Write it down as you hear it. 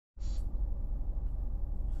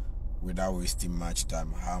without wasting much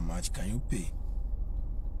time, how much can you pay?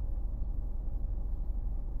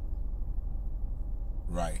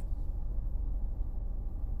 Right.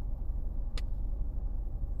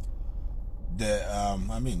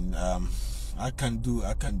 I can do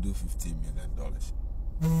 $15 million.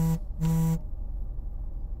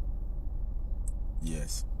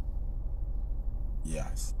 Yes.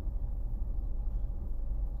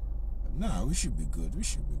 No, we should be good.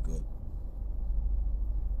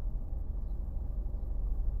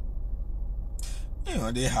 You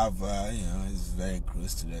know, they have it's very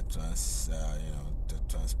close to the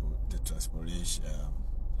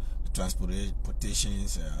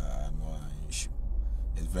transportations are not an issue.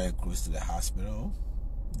 It's very close to the hospital.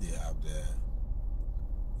 They have the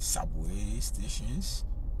subway stations,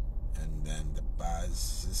 and then the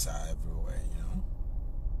buses are everywhere, you know.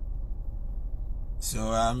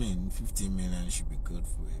 So 15 million should be good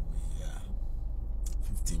for me. Yeah,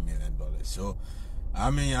 $15 million. So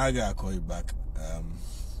I gotta call you back.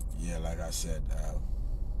 Yeah, like I said,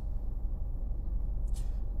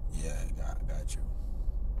 yeah, got you.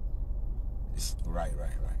 It's right.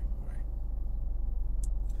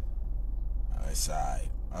 It's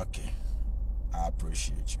okay. I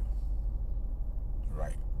appreciate you.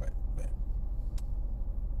 Right, but.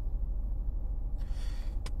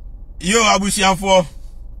 Yo, abusianfo.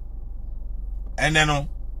 And then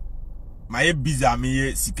my busy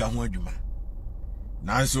me sika ho adwuma.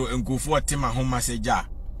 Nanso nkofo tema ho message a.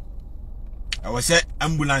 I was say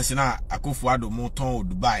ambulance na Akufo Addo moton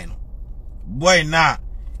Dubai no. Boy na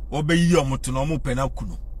obeyi omoto no mo pena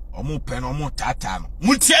kuno. Omo pena omo tata no.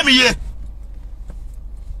 Mutie me ye.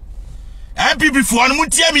 NPP for no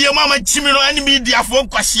mutie me ye mama chimi no ani media for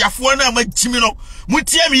kwasiafo na ma chimi no.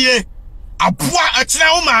 Mutie me ye. Aboa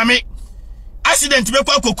akina wo maame. Accident be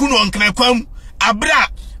kwa kokuno onkran kwam. Abra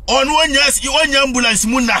onu onya ambulance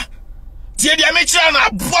munna. Tie dia me kira na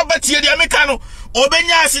aboa ba tie dia me ka no.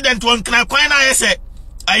 Obenya accident onkran kwan na yese.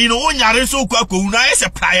 Ayi no onyare so kwa kowu na yese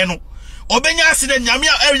praye no. Obenya accident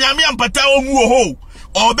nyame ampata omu ho.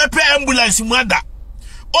 Obepe ambulance mu ada.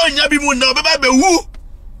 Onya bi mu na obeba be wu.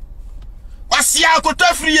 Wasia akoto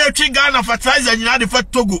free atwi Ghana fertilizer nyina de fa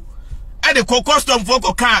Togo. E de custom for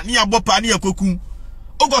ko kan ni abopa ni akoku.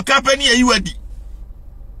 Ogo company ayiwadi.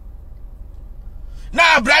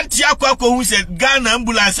 Na brand akwa ko hu se Ghana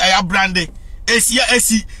ambulance aya brande.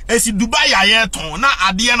 Esi Dubai ayeton na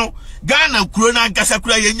ade no Ghana kuro na nkasa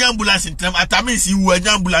kura ye ambulance ntram atamisi wu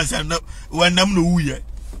ambulance na wanam no wuye.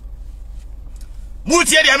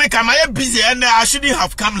 Mutie de America my busy and I shouldn't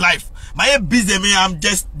have come live. My busy me I'm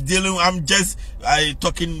just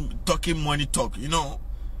talking money talk, you know.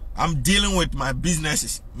 I'm dealing with my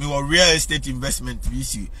businesses. Me or real estate investment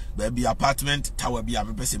issue. Baby apartment tower be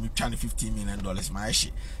I'm me trying $15 million my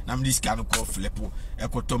shit. I'm this kind of call flipo.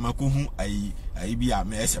 Eko tomako hu I be a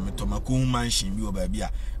mess me tomako mansion be baby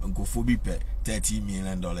uncle phobi pe $30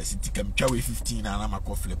 million. It can carry 15 and I'm a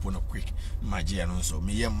call flipo no quick. My and so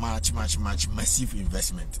me much massive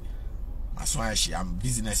investment. That's why I'm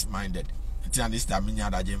business minded. Until this time me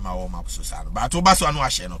nyada je ma warm up so sad. But to baso anu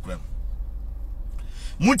ahye no krem.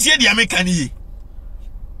 Mutie di America ni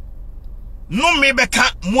no me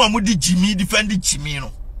beka mu amudi Jimmy defend Jimmy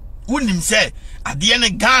no unim se ade ne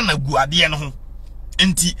Ghana gu ade ne ho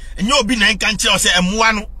enti enye obi na nka nche o se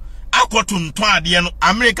emwa no akoto nton ade no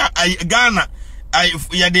America Ghana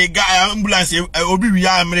ya de ambulance obi wi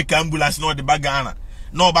America ambulance no de ba Ghana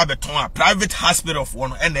no ba beton a private hospital of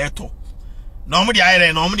one and eto no mo de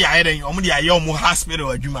ayere omo de aye omo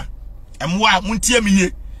hospital adwuma emwa muntie me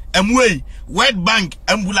ye emwe World Bank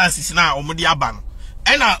ambulances na omudi aba no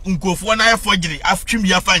ena nkofo na efogire aftwim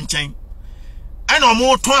ya fa nchen ena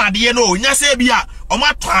omo ton ade no nya se bia omo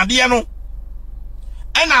ton ade no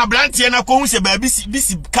ena abrantie na ko hu se ba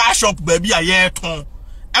bisi car shop ba bia ye ton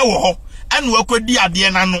ewo ho ena wakodi ade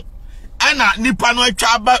na no ena nipa no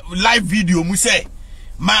atwa ba live video mu se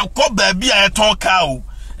ma ko ba bia ye ton car o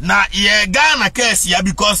na ye Ghana case ya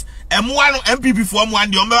because M1 NPP for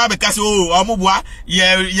M1 the omba be kase o omboa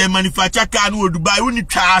ye manufacture car no Dubai uni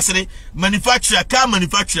twa asere manufacturer car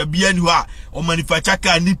manufacturer bia ni ho a o manufacture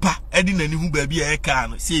car nipa edi nani hu ba bia ye car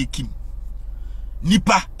no se ekim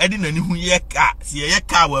nipa edi nani hu ye car se ye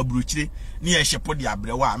car wa bruchire ni ye shepo de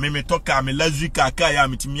abrewa me toka me luxury car ya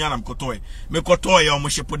metimi anam kotoy me kotoy o mo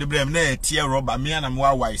shepo de brem na e tie rubber me anam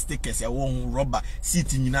wa wire stickers e wo hu rubber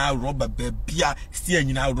seat nyina rubber ba bia steer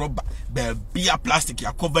nyina rubber ba bia plastic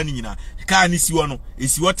ya cover ni nyina car ni si wo no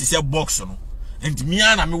esi what is a box no and me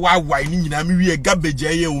and me why ni nyina me wie garbage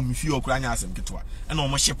aye o me fi okura nya asem ketwa e na o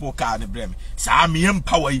mo shipo car ne brem sa me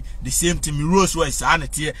empower the same thing, me Rolls Royce sa na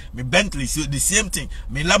tie, me Bentley so the same thing,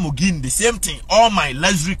 me Lamborghini the same thing, all my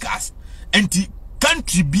luxury cars. And the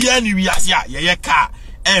country bia ni wiase a ye car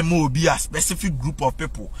mo be a specific group of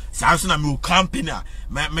people. Samson na me company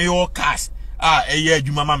me your cars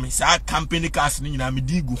adwuma ma me sa company cars ni nyina me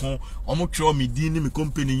di gu ho omo tro me di ni me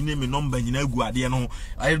company ni me number nyina gu ade no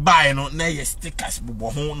I buy no na ye stickers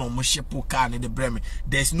bobo ho no mo ship car ni de breme.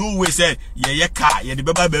 There's no way say ye car ye de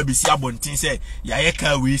beba ba si abontin say ye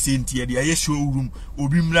car we say ntie de ye showroom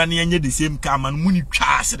obi mra na ye the same car man muni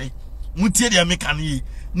twa asere mutie de me kan yi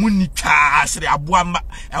muni twa asere aboa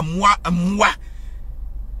amwa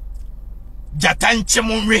jatanche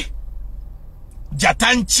monwe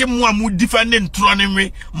jatanche mwa mu defendant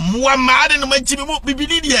tronenwe mwa maade no machimi mu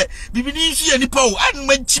bibili de bibili nsu ya nipa o an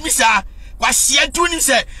machimi sa kwase atuni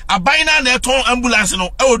se aban na eton ambulance no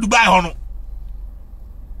e Dubai ho no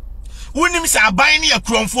wonim se aban ne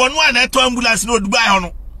akromfo no an eton ambulance no Dubai ho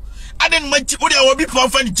no aden machi wo de obi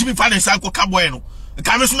pamfa ne chimi fa ne sa ko kaboy no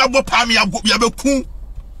ka me so na bo pam ya beku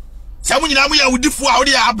se mu nyina mu ya wudifo a wo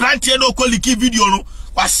de abrante no koliki video no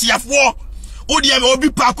kwase afo Odi obi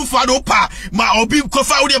pa Akufo Addo pa ma obi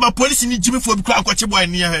kofa odi ba police ni jimi fo bi kwa akwache boy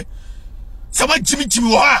ne he sama jimi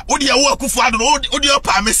wo ha odi ya wo Akufo Addo odi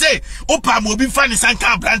pa me say o pa ma obi fa ne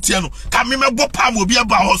sanka brantia no ka me mebo pa ma obi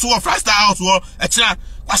aba ho so wo Frasta house wo e kira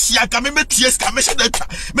kwasia ka me meties ka me sheda twa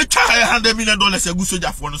me twa $100 million egu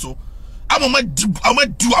soja fo no so amama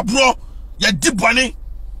du abro ya di bone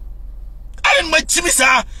alen ma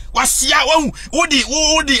chimisa wasia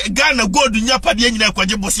wodi Ghana gold nya pade nyina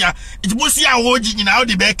kwaje bosia itibosia woji nyina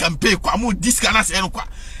wodi be campaign kwa mu discana se kwa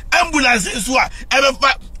ambulance so a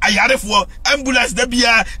ebefa ayarefo ambulance da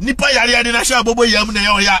bia nipa yare de na sha bobo yam na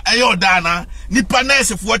ya odana nipa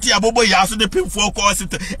nurse fo ti abobo ya so de pimfo ko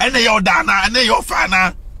sit ene ya odana ene ya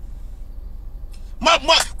ofana ma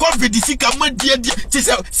covid sika madia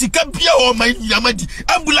tise sika bia o man yamadi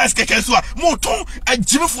ambulance keke so a moton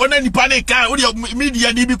ajimfo na nipa na ka odi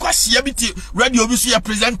media ni bi kwahia bi ti radio bi so ya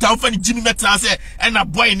presenter fa ni jimi metra se na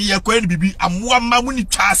boy ni yakwa ni bibi amoa ma mu ni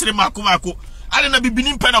twasere mako ade na bibi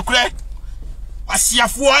ni mpa na kure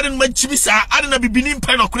asiafo ade na chibisa ade na bibi ni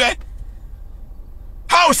mpa na kure.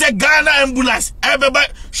 How say Ghana ambulance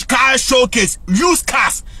everybody car showcase used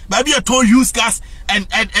cars maybe a told used cars and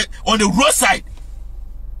on the roadside.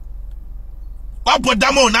 Wapo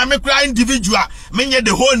damo na me kra individual menye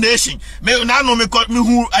the whole nation me na no me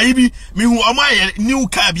hu ayibi me hu omaye new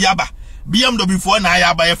car biaba BMW before na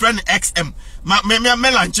ayaba your friend XM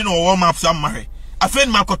me launch no warm map some mare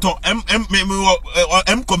afen makoto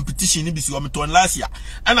m competition ni bisi o me ton last year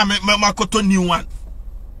ana me makoto new one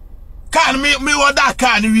car me order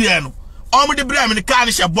car ni wie no o me de bra me car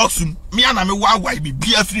ni sha box me ana me wagwai bi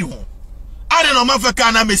bia free ho ade no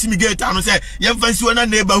mafeka na mesi mi gate anu say ye fancy wona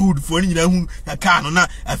neighborhood for ni nyina hu ka no na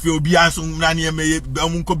afi obi aso na ne me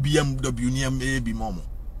nko BMW ni me bi momo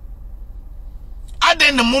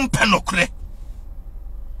ade ne mompe no kre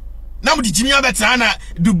na mu di jimi abeta na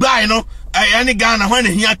Dubai no ane Ghana ho na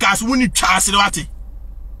hia ka so woni twa asere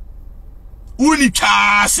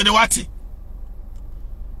wate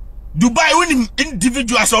Dubai woni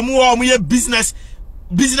individuals omo ye business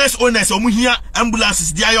owners omo hia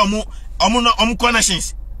ambulances dia yo omo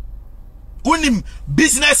connections unim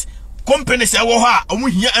business companies e wo ho a omo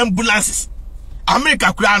hia ambulances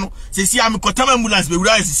America kura no se si am kotama ambulance be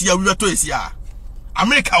wura sisi ya wura to esi a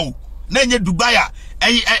America o na nye Dubai a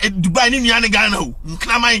Dubai ni nua ne Ghana o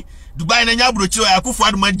nkraman Dubai na nya abrochiro ya Akufo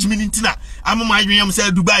Addo ma jimi ntina amama adwenyam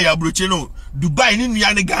se Dubai ya abrochiro no Dubai ni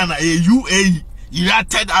nua ne Ghana UAE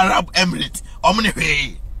United Arab Emirates omo ne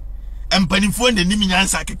hwe empanifo ne nimi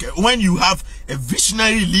nyansa keke. When you have a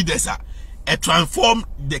visionary leaders transform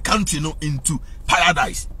the country no into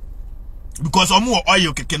paradise because omo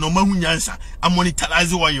oil keke no mahu nyansa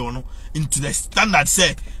monitorize oil no into the standard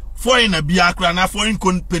say foreign bia kra na foreign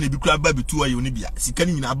company bi kra ba bitu oil ni bia sika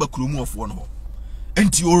ni nyina ba kromu ofo no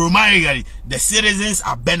enti oromayari the citizens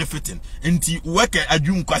are benefiting enti work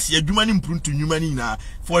adwum kwase adwuma ni mpruntu nyuma ni na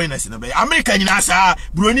foreigners na be America nyina sa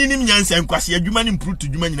broni ni nyansa kwase adwuma ni mpruntu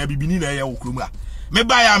nyuma nyina bibini na ya okromu a me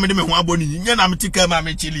ba ya me de me ho aboni nya na metika ma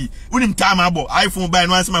me chili unim time abo iPhone buy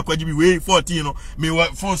no ansema kwaji bi we 14 no me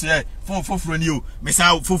phone say phone foforo ni o me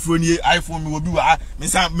sa foforo ni iPhone me obi wa me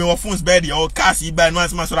sa me wo phones buy the cars buy no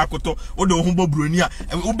ansema so rakoto o de ho bo broni a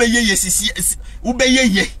ubeyeye sisi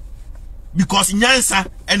ubeyeye because nyansa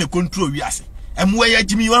and control wiase emwe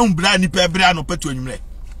jimi wa humbra ni pebra no petu anwumre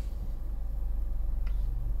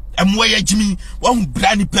emwe jimi wa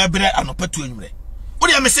humbra ni pebra no petu anwumre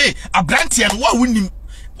odi am say abrantia no wa wonim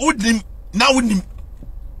Now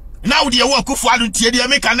the work of Akufo Addo tie dey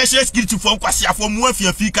make national security for kwasiafo mu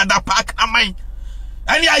afiafi kada park amai.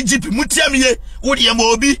 Any IGP mutiam ye wo dey ma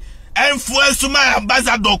obi influence my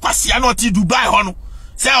ambassador kwasia no ti Dubai ho no.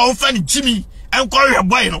 Say on fa ni Jimmy enko hwe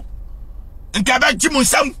boy no. Nka ba Jimu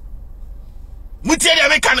nsam. Mutie dey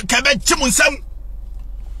make ka ba Jimu nsam.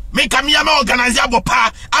 Make me am organize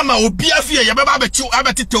abopa ama obi afie ye beba abechi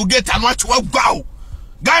abetete ogate anu achewa gwa.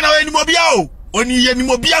 Ghana we ni mobia o. Oni ye ni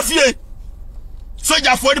mobia fie.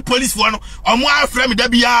 Soldier for the police for no omo afre me da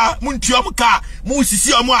bia muntu omo ka mu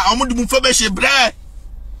sisi omo a omo dum fa be hye bre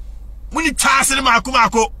muni taase ne mako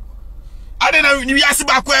ade na ni wiase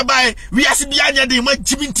ba ko e bai wiase bia anya de ma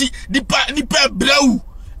jiminti nipa brau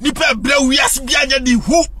wiase bia anya de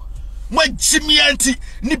hu ma jimianti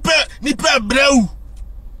nipa brau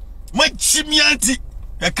ma jimianti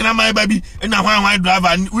e kana mai baby na hwan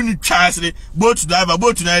driver uni taase boat driver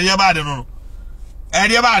boat na ria ba de no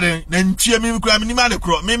area bad na ntwie mi kura mi ma de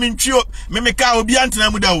kro mi ntwio mi car obi antena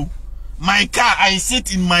mu da o. My car, I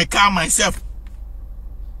sit in my car myself.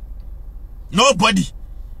 Nobody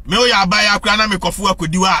me o ya ba ya kura na me kofu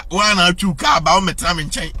akodi wa na atwu car ba o metra me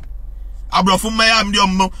nchen abrofo maya am de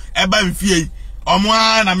ommo e ba mfie omo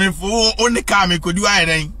na me fo oni car me kodi wa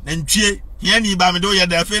eren na ntwie here ni ba me do ya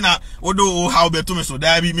da fe na odo o how beto me so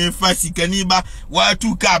da bi me fa sika ni ba wa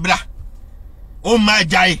tu car bra. Oh my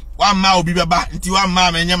jai, one ma obi beba, nti one ma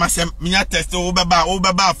me nyama sem, minya test o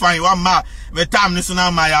beba fine, one ma me time ni so na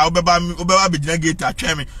ma ya o beba be gina gate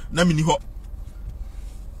atwe me na me ni ho.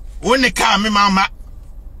 One car me mama.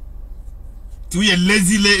 To you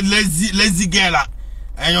lazy girl,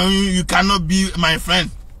 and you cannot be my friend.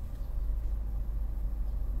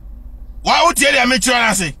 Why would you make sure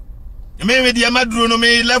I say? Me the amadru no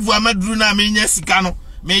me level amadru na me nya sika no,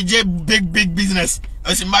 me je big business.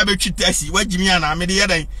 As in my baby taxi, where Jimmy and I made the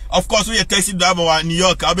other. Of course, we a taxi driver in New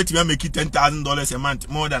York. I'll bet you make it $10,000 a month,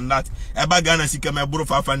 more than that. A bag Ghana, see, come a bro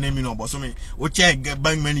for name, you know, but so me, or check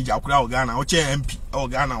bank manager, crowd Ghana, or check MP or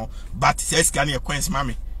Ghana, but says can you acquaint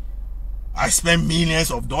mommy? I spend millions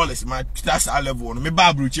of dollars. My that's our level. Me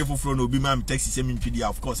Babu cheerful from no be my taxi semi PD,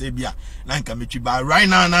 of course, ABA. Nanka me buy right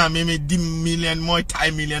now, maybe $10 million,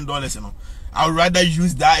 you know. I'd rather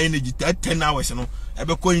use that energy 10 hours, you know.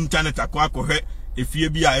 Ever call internet, I call her. If you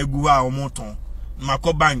be a go or moton,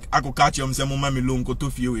 Mako bank, I could catch him some mammy loan go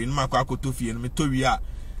to few in Mako to fear and me to ya.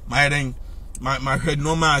 My ring, my head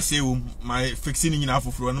no ma say my fixing in half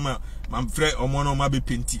of Ronoma, my friend or mono ma be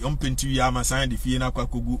pinty, pinty ya my sign the fee in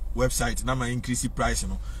Aquacugu website, now my increase the price, you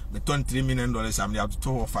know. Me turn $3 million, I'm the $2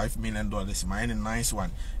 or $5 million, my any nice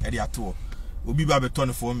one, Eddie at all. Will be about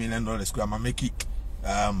 $24 million, I make it.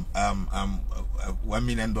 $1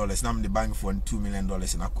 million. Now I'm the bank for $2 million and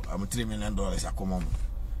I'm $3 million. I come on,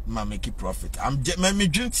 I make it profit. I'm just me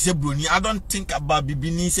drink say bruni. I don't think about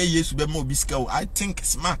bibini say yes be more biscuit. I think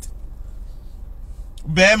smart.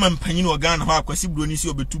 Bear man panyin organ ho akwasi bruni say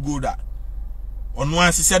obetu gold a. Ono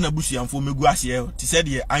asese na busu amfo megu ase ti say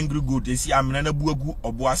the angry gold esi amena na buagu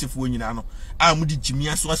obo asefo nyina no. A mu di jimi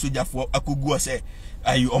aso asojafo akogu say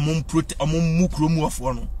ayi omum prote omum mu kromu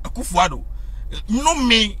ofo no. Akufo Addo no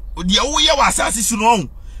me the oye was assassin on.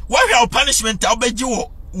 What your punishment? I'll bet you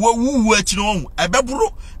woo watch no. I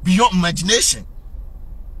bebro beyond imagination.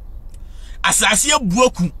 Assassin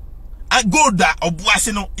broken. I go that or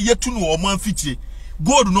boasino yet to know man fitty.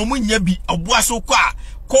 Gold no mun yabi a boaso qua.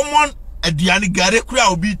 Common a diani gare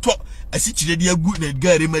crowd be taught a situated good and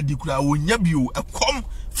gare medicra when yabu a com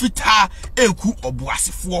fita a coup or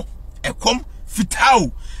boasifo. A com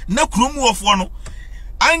fitao. No crumu of one.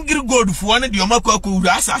 Angry God for one of your Mako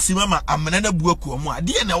assassin mama, I'm another book or more.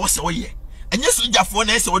 Dear, now was a year. And yes, we just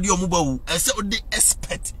want to audio mobile and so the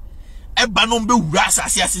expert. A banombe ras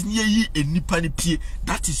assassin ye and nippany pie.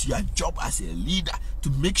 That is your job as a leader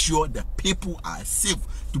to make sure the people are safe,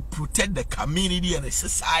 to protect the community and the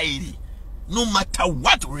society. No matter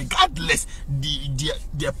what, regardless,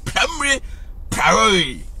 the primary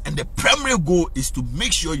priority and the primary goal is to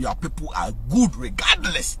make sure your people are good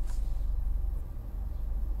regardless.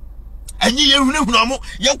 And ye no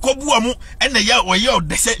ye kobu amu and the ya or ye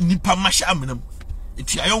de se nipa mashamanum.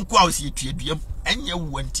 It ya yon kwa si etuaduam enye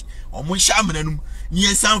wanti omo shamanum ni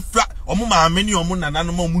ensan fra omo ma ameni omo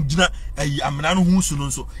nanano ma omo gina ayi amena no hu su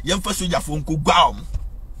no so ye mfa sojafo nko gwa omo.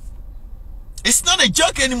 It's not a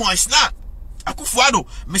joke anymore. It's not. Akufo Addo,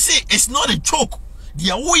 me say it's not a joke. The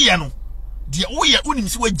awoye no dia wo ye unim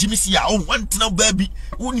si wa jimi si ya o wantena baby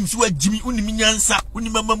unim si wa jimi unim nyansa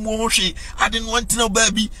unim mamu ho hwe ade no wantena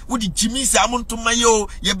baby wodi jimi sa amontoma yo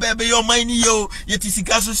ye bebe yo mine yo ye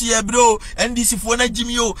tisika so si bro ndc fo na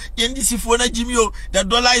jimi yo ndc fo na jimi yo the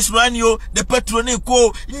dollar is run yo the petrol ne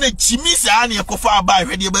ko na jimi sa na ye kofa aba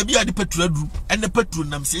hwe de baby ade petrol adu and the petrol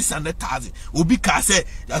nam 600,000 obi ka se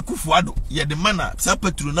Akufo Addo ye de mana sa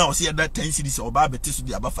petrol na o se ye da 10 cedis oba beti so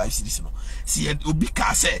de aba 5 cedis no si ye obi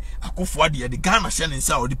ka se Akufo Addo ye de Ghana shene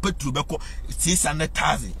nsa o de petrol beko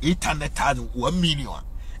 600,000 800,000 1 million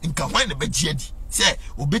nka hwan ne begiadi se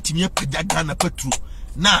obetimi apagya Ghana petrol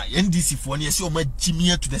na NDC fo ne se o ma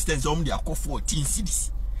jimia to the extent o de akọ 14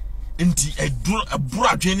 cedis nti ebro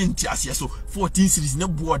adwene nti ase so 14 cedis ne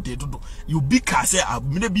bo de dodo you be ka se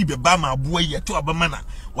amene bi beba ma abo ye to abama na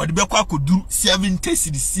wo de beko akoduru 70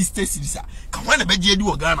 cedis 60 cedis ka hwan ne begiadi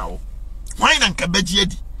wo Ghana wo hwan na nka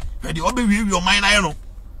begiadi we de obewiwi o man na ye no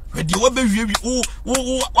we de obewiwi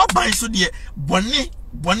o ban so de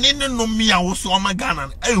bone ne no mi a wo so o ma Ghana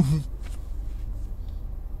ehu.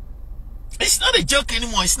 It's not a joke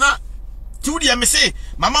anymore. It's not. Tudia me say,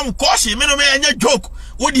 mama mkoshi, me no me anya joke.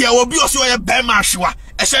 Wodi e obi oso ye be ma hwa.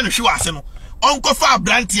 E hye no hwa ase no. Onko fa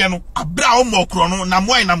abrantie no, abra o mokro no na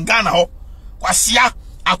moy nam Ghana ho. Kwasia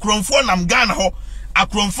akronfo nam Ghana ho.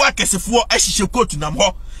 Akronfo akesefo ahihye kotu nam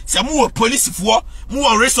ho. Se mu wo policefo, mu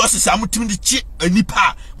wo resources amutimi de chi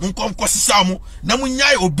anipa, mu nkomko sisa mu, na mu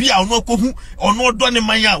nyai obi a ono kohu, ono do ne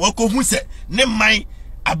man a wakohu se ne man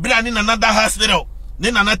abra ni na another hospital.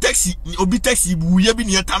 Nena na taxi obi taxi buye bi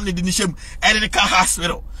ne tam ne de ne hyem ere ne ka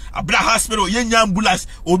hospital abra hospital yenya ambulance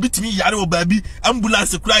obi timi yare o baabi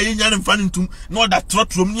ambulance kura yenya ne mfa ntum na oda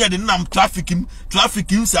trotrom ne de nam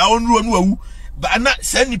trafficking sa onru onu awu ba na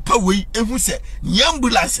se nipa wei ehu se ne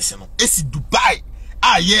ambulance se no esi Dubai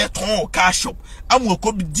a ye ton car shop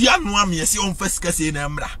amoko bi dia no am ye se on fa sika se na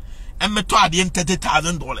mra emeto ade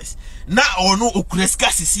 $30,000 na ono okura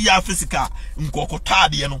sika sisi ya fisika nkokotɔ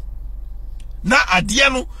ade no na ade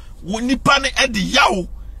no nipa ne ede yawo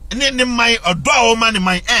ne man odo a o man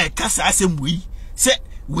man kasa asem wi se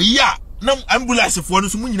wi a na ambulance fo no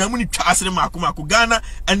so munyina muni twa asere mako Ghana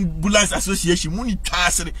Ambulance Association muni twa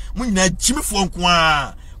asere munyina jimifo nko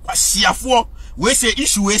a kwasiafo we say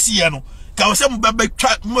issue we see no ka wo se mbaba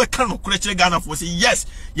twa mo ka no kure kire Ghana fo say yes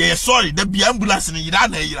ye sorry da bi ambulance ne yira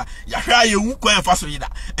na yira ya hwa ye wu kwan fa so yira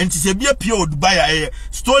enti se bia pia o Dubai a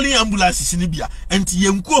stolen ambulance ni bia enti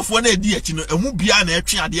ye nkuofo na edi achi no emu bia na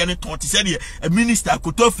etwe ade ne ton ti se de minister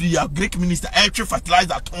Kotofri ya Greek minister etwe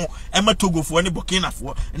fertilizer ton ema Togofo ne Burkina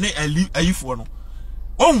fo ne ayifo no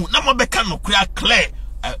ohun na mo be ka no kure clear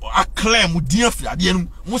a mu dia fri ade no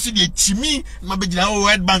mo se de chimi ma be gina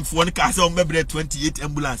World Bank fo ne ka se o mebre 28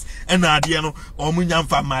 ambulance and ade no o mu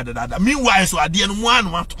nyamfa ma dada meanwhile so ade no mo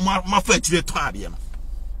anu ma fa chire to ade no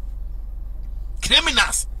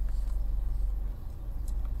criminals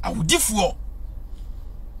awudifo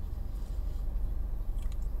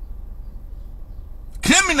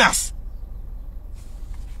criminals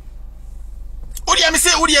odi am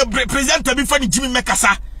say odi president bi fa ni Jimmy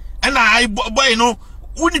Mekasa and I boy no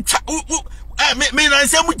uni me na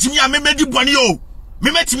say mu Jimmy a me di boni o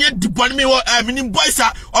me metimi di boni me me ni boys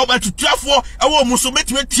a o ba tutuafo e wo mu so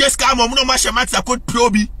metimi tie ska ma mu no ma hye max code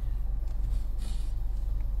probi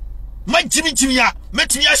ma Jimmy a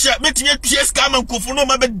metimi a hye metimi tie ska ma nkofo no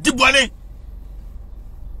ma be di boni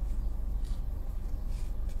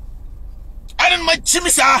adan ma Jimmy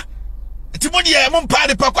sa Timodi e mon pa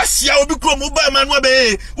de pa kwasia obi kro mo ba manu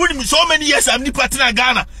abe unim so many years am ni partner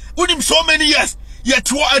Ghana unim so many years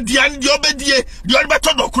yet wo adian de obedie de on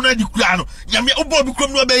beto doku na di kura no nyame obo obi kro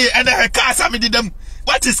no abe e na cars am de dem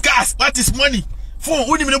what is cars what is money for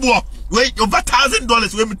unim ne bo we over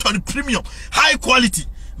 $1,000 we me turn premium high quality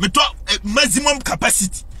me to maximum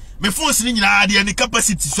capacity me phones ni nyina ade ni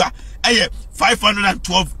capacity so aye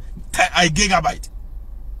 512 gigabyte.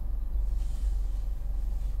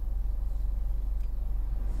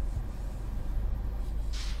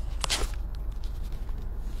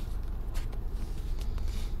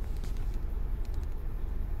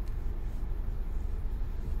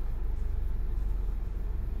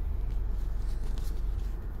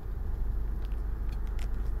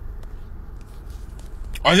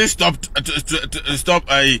 Or they stopped the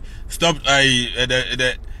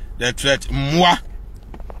threat. Moi.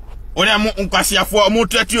 Ona mo nkwasiafo mo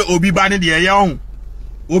threat obi ba ne de ye ho.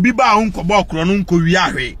 Obi ba ho nkobọ kro no nko wi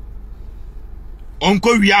ahwe. Onko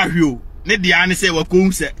wi ahwe o. Ne de ane se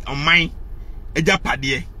wakohu se oman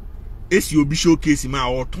ejapade esi obi showcase ma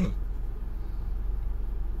oton.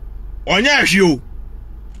 Onya ahwe o.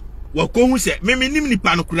 wako hu se me nim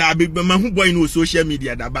nipa no kura be ma hu boy no social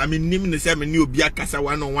media da ba me nim ne se me ni obi akasa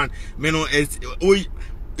one on one me no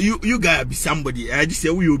you gotta be somebody. I just say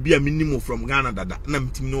we obi a minimum from Ghana dada na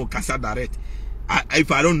mtimi no kasa direct.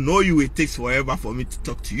 If I don't know you, it takes forever for me to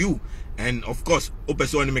talk to you. And of course,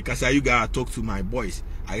 person me kasa, you gotta talk to my boys.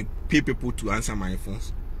 I pay people to answer my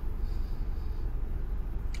phones.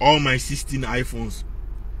 All my 16 iPhones.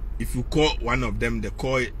 If you call one of them, the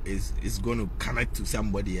call is going to connect to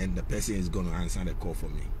somebody and the person is going to answer the call for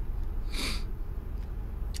me.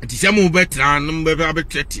 It is a move better number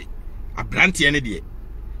 30. A brandy any day.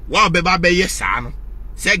 Wow, beba yes, son.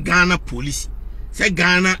 Say Ghana police. Say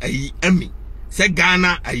Ghana army. Say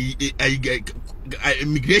Ghana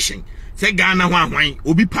immigration. Say Ghana wine.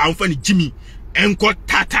 Obi pound for Jimmy. Enko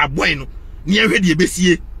tata bueno. Near ready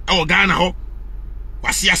besie. Our Ghana ho.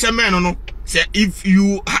 Wasi ase men no. Say if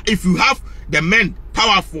you have the men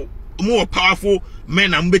powerful, more powerful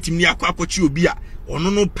men am betim ni akwapochi obi a ono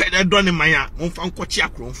no pede do ne man a monfa nkochi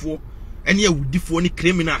akronfo ene awudifo ni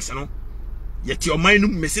criminals no yet your mind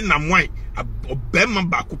mesi na mwan obema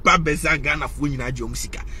ba kupa beza Ghana fo nyina je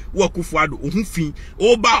omusika wo Akufo Addo ohufin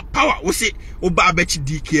oba power wo se oba abechi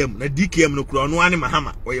DKM na DKM no kro no ane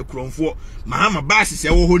mahama oye kronfo mahama baasi se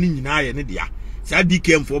wo ho ni nyina ye ne dia sa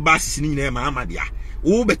DKM fo baasi ni nyina mahama dia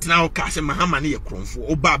wo betina wo ka se mahama ne ye kronfo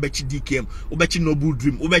oba abechi DKM obechi noble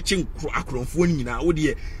dream obechi akronfo ni nyina wo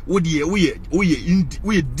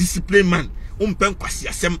ye discipline man umpen kwasi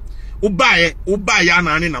asem obaye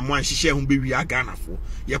anane na mo anhihye ho bewi Ghana fo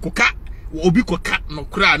ye koka obi koka no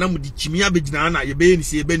kra na mudi chimi abegina na ye beye ni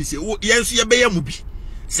se yenso ye beye mu bi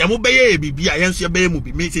se mo beye bibi a yenso ye beye mu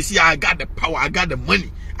bi me say I got the power, I got the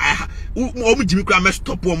money. Omu jimi kra me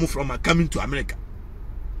stop omu from coming to America.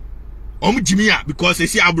 Omu jimi ya because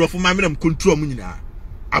say abrofo man me nam control mu nyina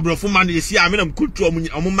abrofo man ye say me nam control mu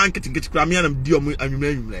omu marketing kra me nam di omu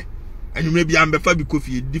anwumre bi ambefa bi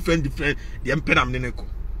kofi different the empenam ne neko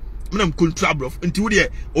menam control bro nti wo de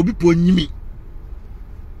obi po nyimi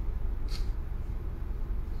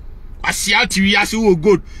asia tiwi ase wo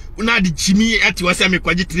good una di chimi ati wase me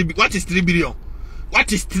kwaje 3 what is 3 billion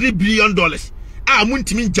what is 3 billion dollars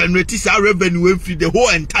muntimi generate sa revenue free the whole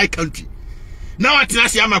entire country now atina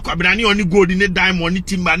ase amakwabra ne oni gold ne diamond ne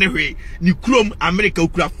timber ne hwe ni krom America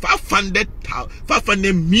okura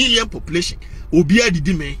 500 million population obi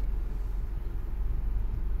adidi me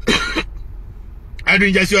I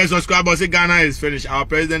don't just your subscribers say Ghana is finished. Our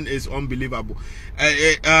president is unbelievable.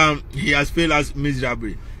 He has failed us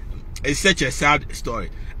miserably. It's such a sad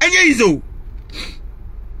story. And yeah,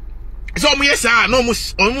 so me yes, no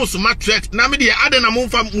almost my threat. Now me the other na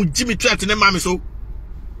monfa Jimmy threat ne mama so.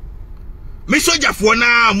 Me soldier for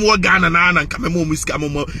na mo Ghana na nka me mo musika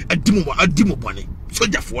mo adimo bone.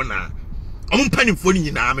 Soldier for na. Omo panim for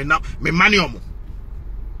ni na me na me mane omo.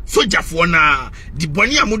 Soldier for na di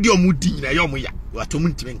bone amodi omudi na ye omo ya. Watomu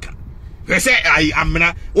ntimenka say I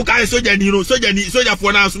amna o ka soldier ni no soldier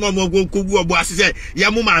for na so mo kogu obo asese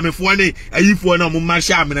ya mo maame fo ne ayifo na mo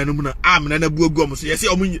marcha amna no mu na amna na buogu omo so ye say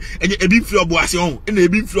omo ebi firi obo ase on na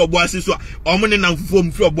ebi firi obo ase so omo ne namfofo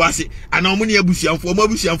mo firi obo ase ana omo ne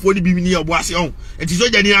abusianfo ne bibi ne obo ase on enti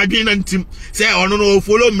soldier ni adwen na ntim say ono no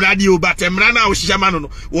follow mrade o but mra na o hihya no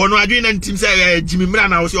wono adwen na ntim say Jimmy mra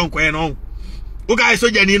na o se on koye no okay, so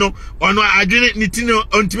Janino, or no, I didn't need to know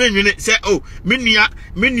on to say, oh,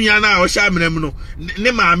 Minia na or Shaman no,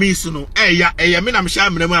 Nema Misuno, Minam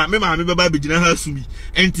Shaman, Mamma, baby, General Sumi,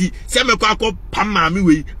 and T. Samaquaco, Pamami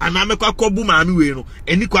way, and Amaquaco Bumami way, no,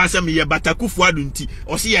 and Niquasa me a Batakufu Adunti,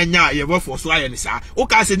 or see a nya, your work for Swine, sir.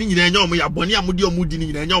 Okay, said in Yomi, Bonia Mudio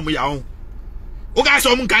Mudini, and Yomi. Okay,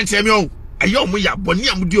 so can't say me, a Yomi,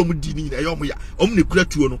 Bonia Mudio Mudini, a Yomi, Omni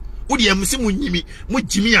Cretuno. Odi amsimu nyimi mo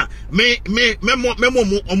jimia me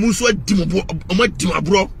omuso adimo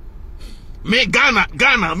bro me Ghana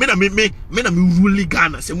me na rule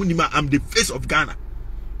Ghana se munima I'm the face of Ghana.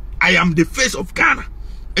 I am the face of Ghana.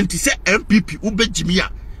 And to say NPP ube jimia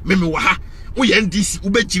me waha wo NDC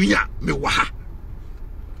ube jimia me waha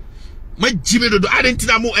ma jime do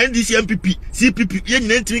adentina mo NDC MPP CPP ye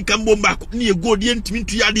nyina ntimi kambo mbako ni ye gold ye ntimi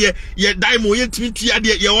tuade ye diamond ye ntimi tuade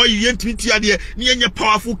ye oil ye ntimi tuade ni ye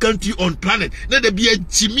powerful country on planet na da bia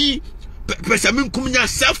jimi pesami nkumnya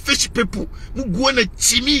selfish people mu go na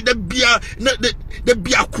jimi da bia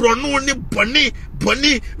krono ne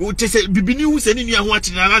bone o tese bibini hu seni nua ho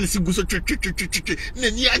ati na se guso twetwetwetwe na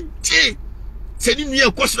ni age seni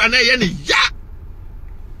nua kwosra na ye ne ya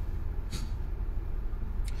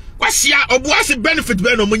wasia obuase benefit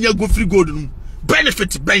ben no munya go free gold no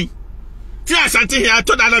benefit ben ti asante here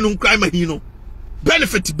to dana no crime hi no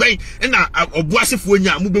benefit ben na obuase fo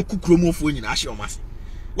nya mu be kukuro mu fo nyina ahye omase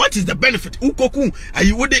What is the benefit? Ukoku,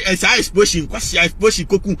 ayi wode as explosion, kwasi explosion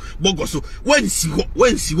koku bogoso.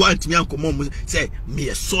 When si want me anko mom say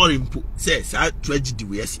me sorry mpo. Say sa tragedy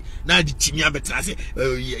we asi. Na di chimi abetra say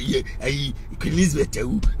ayi Elizabeth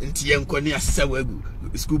ewu nti yenko ne asesa wagu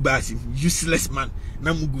school bus useless man.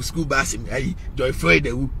 Na mugu school bus ayi Joy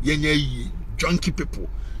Friday ewu yenya yi junkie people.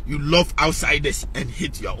 You love outsiders and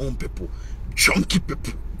hate your own people. Junkie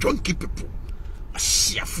people.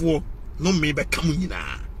 Asiafo no me be come in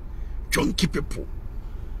junkie people.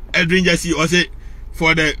 Edwin Jesse or say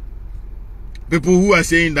for the people who are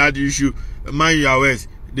saying that you should mind your words,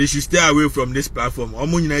 they should stay away from this platform.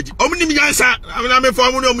 Omuni yansa, I'm for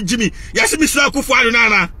Omuni Jimmy. Yes, Mr. Akufo Addo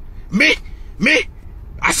nana. Me.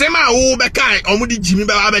 Asema o bekai Omuni Jimmy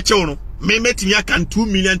ba abeche no. Me metimi akan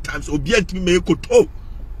 2 million times. Obi antimi me koto.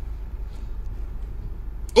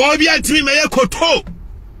 Obi antimi me koto.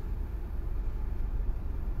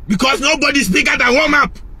 Because nobody's bigger than warm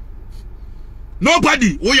up.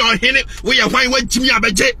 Nobody. We are here. We are why what Jimmy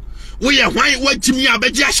Abeje. We are why what Jimmy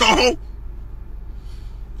Abeje show.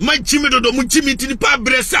 My Jimmy do Jimmy to the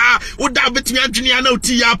pabresa. O da betimi adwene na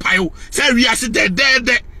oti ya payo. Say we are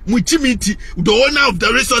there. Muchimiti, the owner of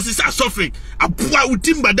the resources are suffering. Apua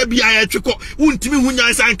utimba da bia tweko untimi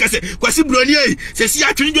hunya san kase kwasi broni ei se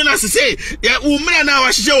sia Twene Jonas say ya umra na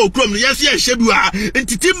wa hye okrom ya se ya hyedu a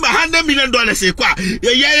ntitimba $100 million kwa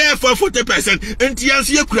ya for 40% nti ya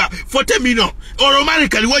se yakura 40 million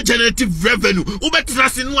automatically what generative revenue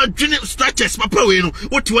ubetrase no adwene structures papa we no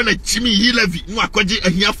woti wana chimi yi levy no akwaje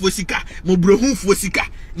ahiafo sika mobrohunfo sika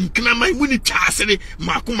nkna mai muni twasere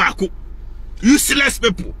mako useless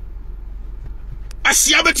people.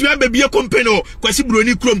 Asia betimi abia company o kwasi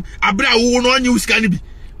broni krom abra wo no onye uska ni bi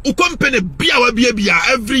o company bia wa bia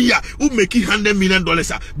every year u make $100 million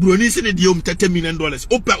broni se ne de $30 million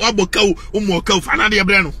opa waboka o mo ka fa na de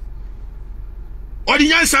bra no odi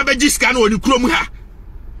nyansa be giska no oni krom ha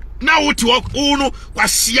na woti wo no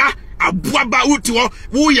kwasia abuaba wuti wo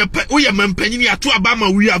ye mampanyini ato abama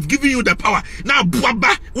we have given you the power na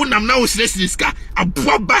abuaba unam na wo sreska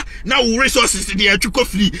abuaba na wo resources dey atwiko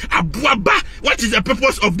free abuaba. What is the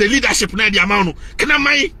purpose of the leadership na the amount kana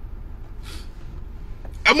mai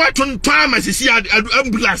amo ton time as see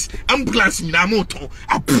ambulance ni na moto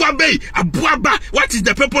abuaba. What is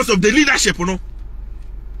the purpose of the leadership no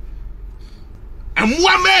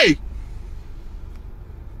amuame?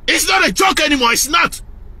 It's not a joke anymore. It's not.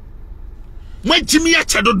 Jimmy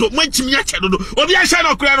Achadodo, Obi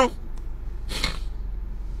Ashano Krano.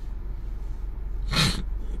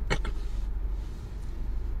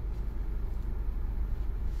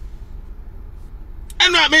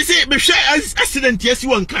 And I may say, me share accident, yes,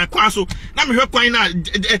 you can so. Now me quite now,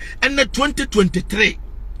 and the 2023,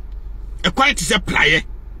 a quite is a player.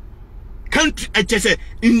 Country, I just say,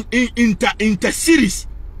 inter series.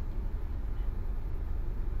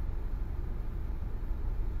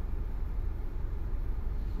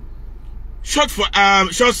 Shots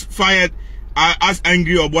fired as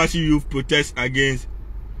angry Obuasi youth protests against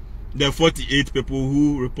the 48 people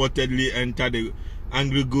who reportedly entered the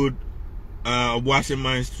Angry Good Obuasi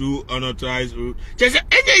mines through unauthorized route. Just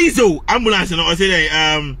ambulance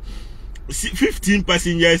and say 15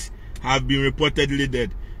 passengers have been reportedly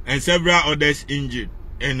dead and several others injured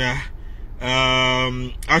in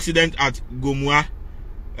accident at Gomua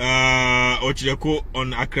Ochileko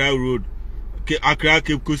on Accra Road, Accra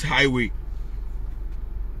Cape Coast Highway.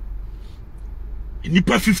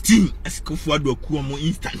 Nipa 15 as Akufo Addo akuomo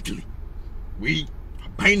instantly. We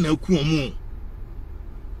apan na akuomo.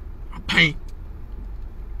 Apan.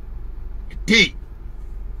 A day.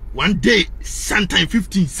 One day, sometime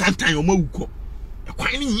 15, sometime omawuko.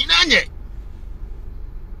 Akwan ni nyina nye.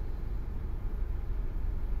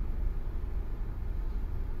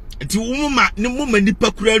 Enti umuma ni muma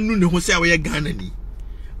nipa kura enu ne ho se awoye Ghana ni.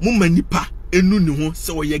 Muma nipa enu ne ho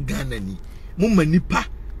se awoye Ghana ni. Muma nipa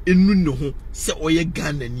enu ne ho se oye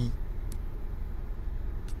Ghana ni.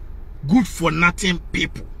 Good for nothing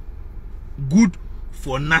people. Good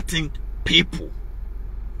for nothing people.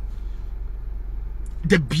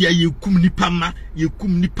 The bia yekum nipa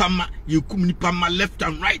ma left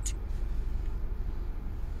and right.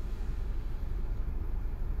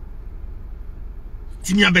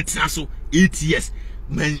 Timi abetina so 8 years.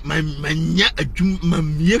 Manya adwum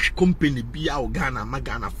mamie company bia o Ghana ma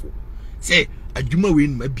Ghana for. Say adwuma we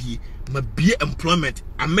mabie employment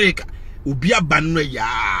America obi abanno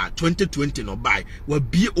ya 2020 no buy will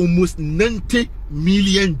be almost 90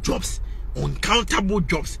 million jobs, uncountable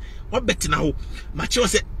jobs. What better now? Macho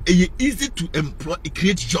say easy to employ,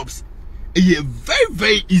 create jobs.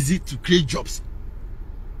 Very easy to create jobs.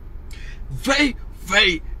 Very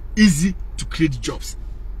easy to create jobs.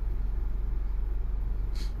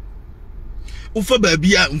 ufa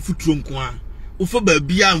babia mfuturo nkoa ufa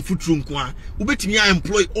babia mfuturo nkoa ubetimi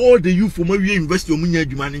employ all the youth from we university omunya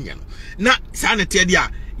adwuma ne nya no na saa na te dia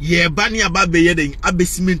ye ba ne aba be ye den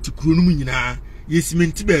abesiment kuro no nyina ye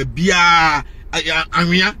cement babia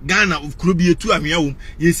anwea Ghana of kuro bi etu anwea wom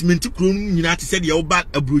ye cement kuro no nyina te said ye oba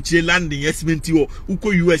abrochire landing ye cement wo uko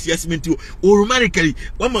US ye cement wo automatically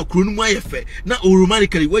wama kuro no mu ayefe na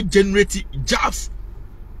automatically we generate jobs.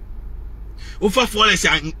 Ofa forest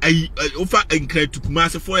ofa Accra to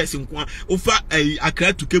Kumasi forest nko ofa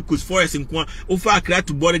Accra to Cape Coast forest nko ofa Accra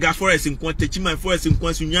to Bodega forest nko Techiman forest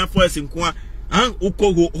nko Sunya forest nko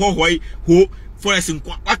uko ho forest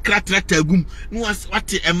nko Accra tractor gum no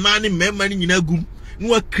what e man mema ni nyina gum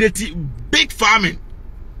no create big farming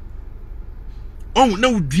na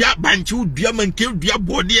udua banche udua manke udua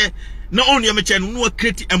bode na on ye meche no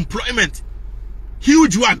create employment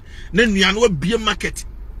huge one na nua no be market.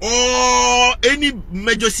 Oh, any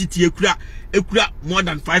major city ekura more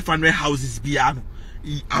than 500 houses biano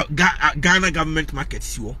Ghana government market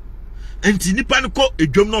siwo enti nipa no ko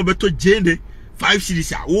edwom na obeto jende 5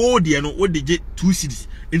 cities oh de no o de 2 cities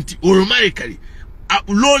enti automatically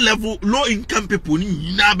low income people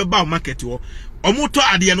ni na beba market wo omoto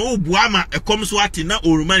ade no obua ma ekom so ate na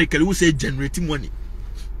automatically we say generating money.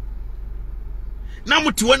 Na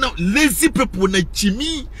muti wana lazy people na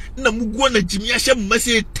chimi na muguo na chimi ahye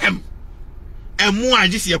mmase tem emu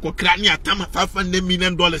agisi yakokra ni atama $500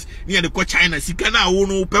 million ni de ko China sika na wo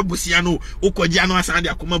no pebusia no ukogya no asan de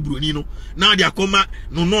akoma broni no na de akoma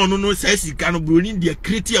no sai sika no broni de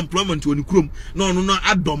create employment woni krom no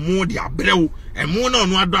adomo de abrewo emu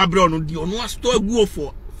no ado abrewo no de no store go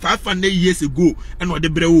for 500 years ago and de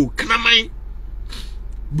brewo knaman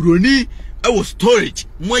broni our storage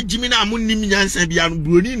mo jimi na mo nim nyansa bia no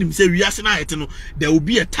broni nim se wiase na hete no there will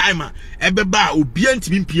be a timer ebeba obi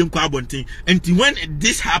antimi mpiem kwa abonten and when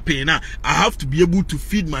this happen now I have to be able to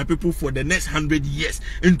feed my people for the next 100 years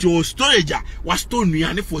into our storage was store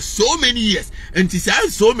nuane for so many years and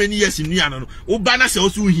so many years nuane no obana se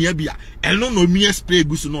oso hia bia eno no mia spray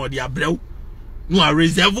gu so no de abrew no a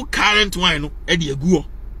reserve current wine no e de aguo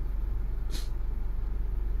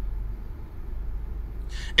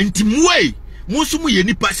enti muwe musumu ye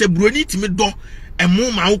nipa se broni timi do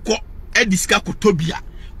emu ma wukọ ediska kotobia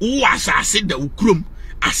wo asase da ukrom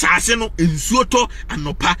asase no ensuo to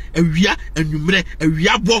anopa awia anwumre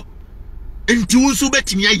awia bo enti wonso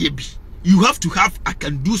betimi aye bi you have to have a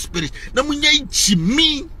can do spirit na munya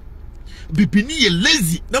ichimi bibini ye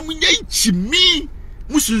lazy na munya ichimi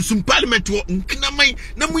musunsum parliament wo nknaman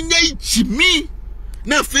na munya ichimi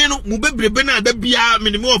na fe no mu bebrebe na da bia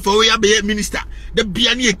minimum of we ya be minister da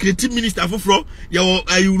bia na ye creative minister foforo your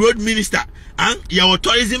road minister and your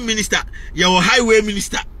tourism minister your highway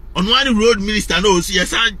minister on one road minister no so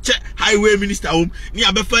yes highway minister ni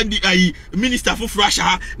abefa di minister foforo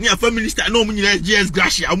asha ni afa minister no mu nyina GS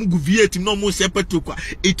Gracia amugu VAT no mu separate kwa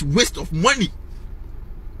it waste of money.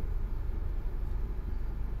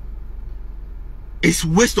 It's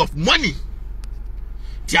waste of money.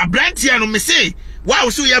 Ti abrantia no me say wow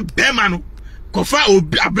so ye bema no kofa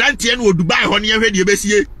abrantia no Dubai ho ne ye hwede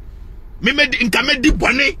besie me nka me di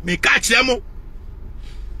bone me ka kire mo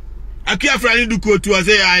Akufo Addo quote was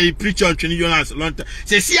say I preach on Twene Jonas long time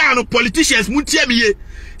say see no politicians mutie me ye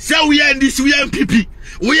say we are this we are NPP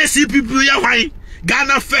we are CPP we are why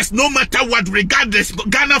Ghana first no matter what regardless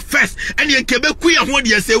Ghana first and ye kebe ku ye ho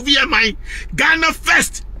de say we are mine Ghana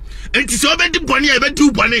first and ti so be di bone e be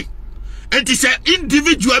du bone and ti say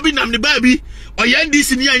individual bi nam ne ba bi oye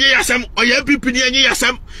ndisi ni anye yasam oye pipi ni anye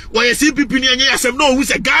yasam oye CPP ni anye yasam no hu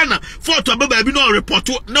se Ghana for to baba bi no report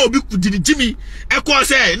na obi kudini jimi e ko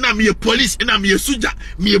say na me police na me soja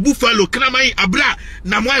me buffalo knaman abra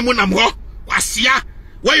na moy mu nam ho wasia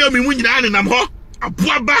wayo mi mu nyina nam ho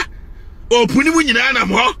aboaba opuni mu nyina nam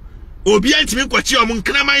ho obi antimi kwachi o mu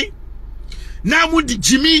knaman na mu di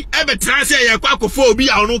jimi e betra say ye kwa Akufo obi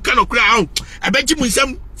ya onu ka no kra ahụ abeji mu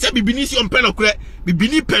nsam se bibini si ompe no kra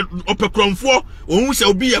bibini pe opekromfo ohun se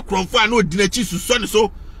obi ye kromfo a na odinachi suso ne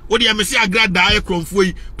so odi ya mesi agrada ye kromfo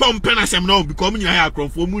yi pompe na sem no because nyina ya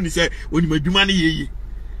kromfo mu ni se oni madwuma ne yeye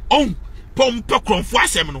on pompe kromfo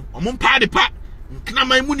asem no omon pa de pa nkna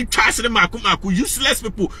man mu ni twasere mako useless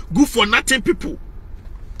people good for nothing people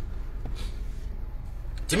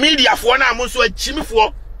the media for na mo so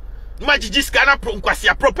achimifo majiji scanner nkwasi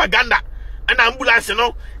propaganda ana ambulance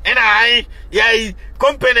no ena ai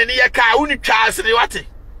company ni yaka uni twasere wate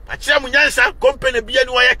akira munyansa company bia ni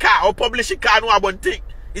wayaka o publish car no abonte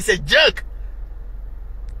it's a joke.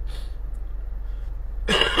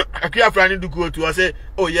 Akufo Addo go to say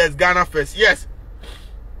oh yes Ghana first yes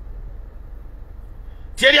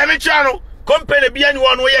Thierry Amichano company bia ni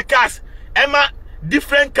won wayaka Emma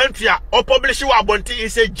different country or publish you abonti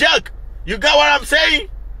is a joke. You got what I'm saying?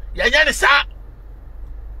 Yeah, sir.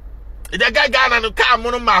 The guy Ghana no car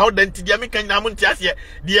mono ma hold and Tiami can namuntias here.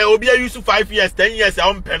 The Obia used to 5 years, 10 years,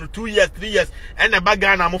 on pen, 2 years, 3 years, and a bag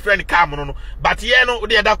Ghana, my friend car mono. But yeah, no,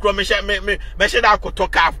 the other cromation measured I could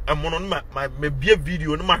talk off a mono, my beer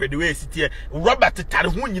video, no matter the way it's here. Robert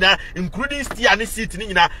Tarhunina, including Stiani sitting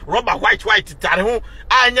in a rubber white Tarhu,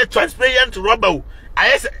 I am transparent rubber. I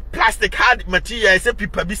have plastic hard material, I say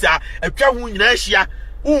people bisa, a Chahuninasia,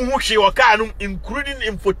 Umushi or Kanum, including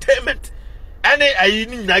infotainment. And I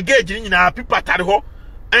engage in a people at home,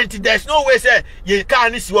 and there's no way say you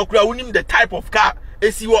can't see what the type of car.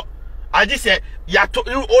 See what I just said. You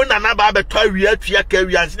own another toy real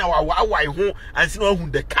carrier and see our home and see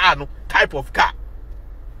the car no type of car.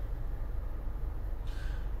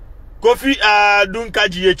 Kofi Dunka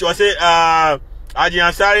GH or say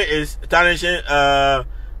Adiansari is tarnishing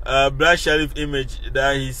Black Sheriff image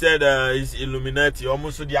that he said is Illuminati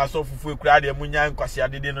almost so the aso fufu crowd the munya nkwasi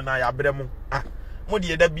adede no na ya bremu ah mo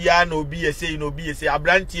de da bia na obi ese no obi ese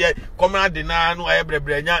abrantie comrade na no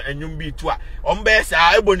ayebrebre nya enwum bi to a ombe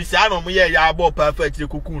sa eboni sa na mo ye ya abo perfect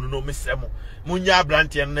kokun no mesremo munya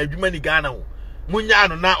abrantie na adwuma ni Ghana wo munya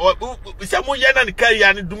no na se mo ye na ni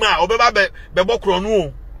career ni duma obeba be bokro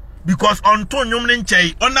no because on to nwum ni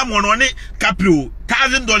nchei onda mo no ni capro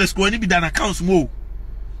 $1,000 ko ni bi dan accounts mo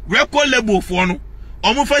record label for no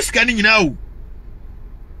omo fa sika ni nyina o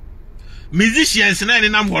musicians na ni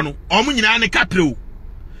nam ho no omo nyina ne kapre o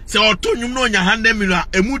se oto nwum no nya 100 million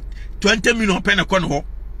emu 20 million pe na ko no ho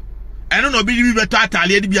eno no bi beto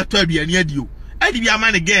atale adi bi ato aduane adi o adi bi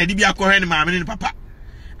ama ne ge adi bi akohwe ne maame ne papa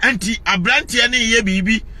anti abrantie ne ye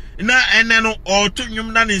bibi na ene no oto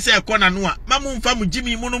nwum na ne se ko na no a mamu mfa mu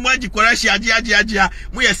jimi mu no mu agikwara hia age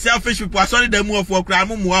mu ye selfish people asori da mu of okra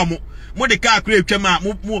mu mu mo de ka akra etwama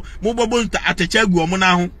mo bobo nta atecha gu omo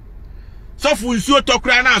na ho sofu nsuo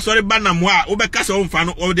tokra na asori bana mo a obeka se omfa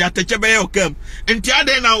no o de atecha be ye okam enti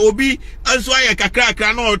ade na obi anso aye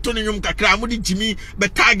kakra na oto ne nwum kakra mo de jimi be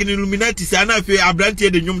tag ne Illuminati sa na afi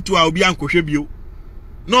abrantie de nwum to a obi ankohwe bio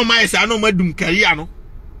no mai sa no madum career no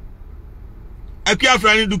Akufo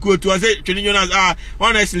Addo duko to say Twene Jonas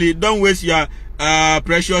honestly don't waste your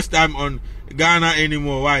precious time on Ghana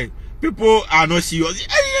anymore. Why? People are not serious.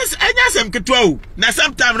 Yes, I just am ketwa. Na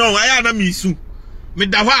sometime no, I na misu. Me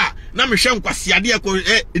da hwa na me hwe nkwase ade ko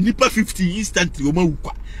nipa 50 instantly o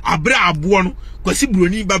mawukwa. Abra abo no kwasi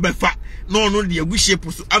broni babefa. No no de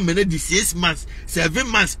agushepo so amene di 6 months, 7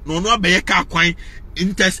 months no no abeye ka kwan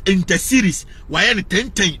inter series. Why ne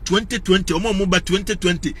 10 2020 omo ba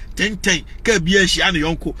 2020 10 ka bia hia ne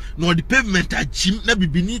yonko. No the pavement agim na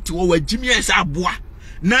bibini ti wo wagim yes aboa.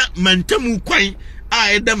 Na mantamu kwan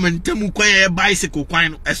eda mantamu kwan e bicycle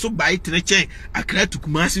kwan no eso by trechen Accra to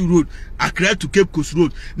Kumasi road, Accra to Cape Coast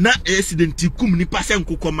road. Na accident kum ni passe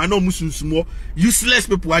nkokoma na omusunsumo useless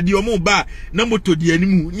people ade omo ba na moto di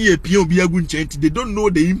animu ni epie obi agu nchenti. They don't know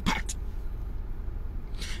the impact.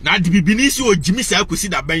 Na di bibini si ojimi sa akosi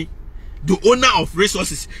da ban. The owner of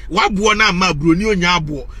resources wabuo na ama broni onya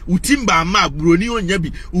abo utimba ama broni onya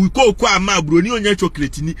bi ukoko ama broni onya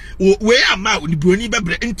chocolate ni we ama ni broni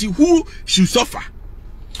bebre nti who should suffer.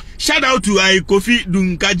 Shout out to Kofi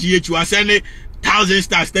Dunka GH who send 1,000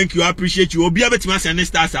 stars. Thank you, I appreciate you. Obi abetima send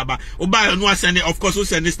stars aba oba no send, of course we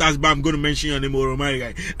send stars, but I'm going to mention your name or my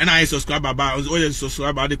guy, and I subscribe about always subscribe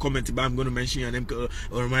about the comment, but I'm going to mention your name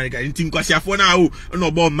or my guy. Nti kwasi afo na o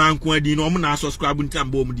no bo man ko adi no mo na subscribe nti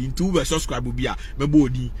ambo mo di nti we subscribe bi a me bo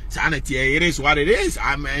di sa na tie it is what it is.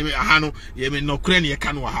 Ha no ye me no kra ne ye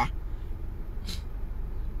ka no ha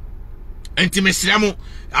enti mesramo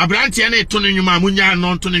abrantie na eto ne nwuma munya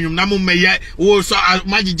no to ne nwum na mo meye wo so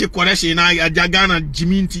magije correction na ajaga na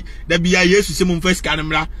jiminti da bia Yesu se mo mfa kan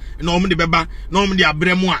mra na omo de beba na omo de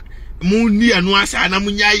abremu a mu ni anu asa na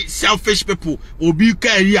munya selfish people obi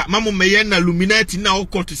ka ria ma mo meye na Illuminati na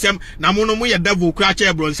okot sem na mo no mo ye devil kra cha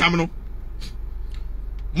ebronsam no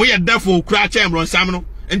mo ye devil kra cha ebronsam no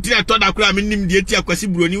enti na to da kra me nim de eti akwasi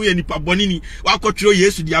broni wo ye nipa boni ni wakotwero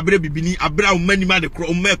Yesu di abre bibini abra umanima de kro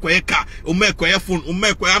umekoye ka umekoye phone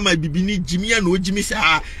umekoye ama bibini jimia na ojimi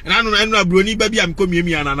sa na no na broni ba bia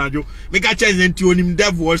mkomiemi ananajo me ka chenze enti onim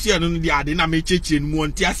devil so ye no di ade na me chechire mu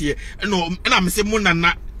onti ase no na me se mu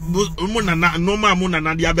nana no ma mu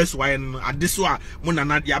nana di abesoa no ade so a mu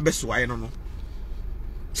nana di abesoa no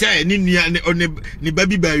say ni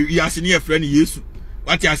baby ba yase ne ye frɛ ne Yesu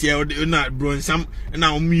what you say na bronsam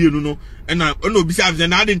na omienu no na ono bisa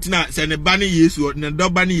na ade ntina se ne ba ne Yesu na do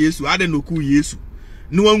ba ne Yesu ade no ku Yesu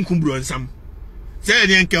no wanku bronsam se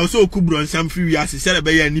ne nke so ku bronsam fi wi ase se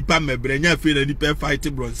be ya nipa mebre nya fe na nipa fight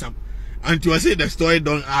bronsam and you say the story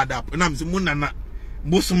don't add up. And I'm saying munana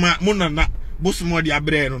bosoma di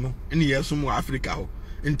abre no ene ye so mo Africa ho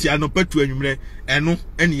nti anopetu anwumre eno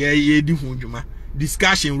ene ye di hu dwuma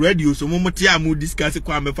discussion radio so mo mote a mo discuss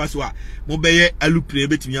kwa mefa so a mo beye alupre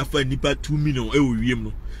betimi afa nipa 2 million e wo wiem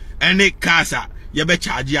no ene kasa ye be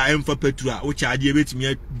charge a emfa petrol a o charge e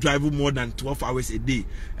betimi drive more than 12 hours a day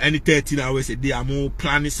any 13 hours a day am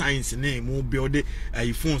plan science ne mo build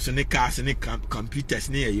phones ne cars ne computers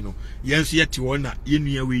ne you know yenso ye te wona ye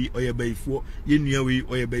nua we oye baifo ye nua we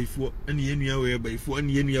oye baifo ene ye nua we baifo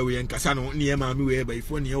ene ye nua we nkasa no ne ye maame we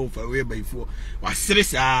baifo ne ye ofa we baifo wa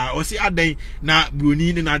seresa o si adan na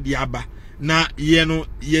broni ne na de aba na ye no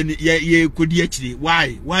ye kodi akire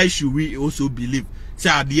why should we also believe say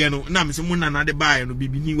ade no na me se mo nana de bae no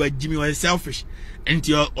bibini wa jimi wa selfish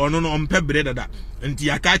enti ono no ompe bre dada enti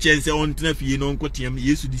aka che se on tena fie no nkotiam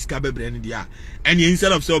Yesu discover bre ne dia and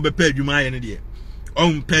instead of say obepa adwuma ye ne dia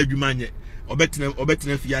on pa adwuma nye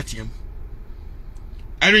obetena fie atiam.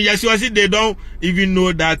 And yes, you see they don't even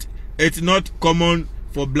know that it's not common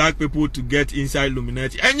for black people to get inside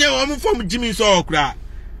Illuminati. And you omo from Jimmy so okra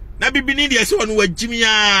na bibini de se ono wa Jimmy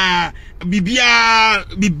a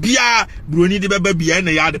bibia broni de baba bia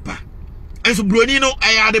na ya de pa. And so broni no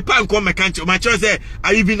I de pa nko mekanche ma che say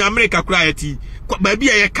I even America kra yati ba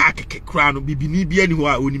bia ye ka keke kra no bibini bia ni ho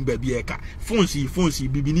a onim ba bia ka phones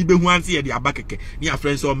bibini be hu anse ye de aba keke ni a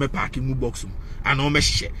friends o me parking mu box mu ana o me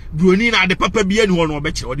hye broni na de papa bia ni ho no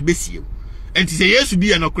be kire o de besie enti say Yesu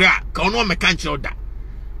bia no kra ka ono mekanche oda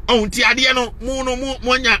on ti ade no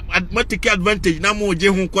mo nya take advantage na mo je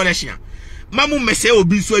hu correction mamu mese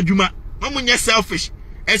obi so adwuma mamu nya selfish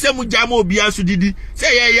ese mu jama obi aso didi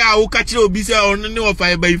say ye ya wo ka kire obi say on ne wo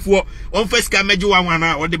fa baifo on first ka meje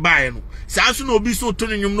wanwana wo de bae no sa so na obi so to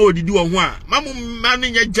nwum na odidi wo ho a mamu manu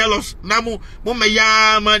nya jealous na mo me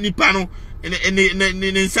ya ma nipa no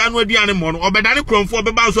ne nsanu aduane mo no obedane kromfo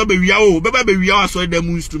obeba so bewia o beba bewia so da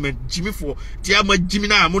mu instrument jimi fo ti ama jimi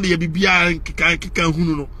na mo ne bibia kika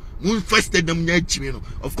hunu no mun first dem nya jimi no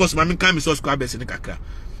of course ma kan me subscribers ne kakra.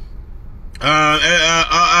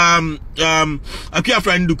 Akufo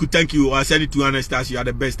Addo, thank you. I send it to 200 stars. You are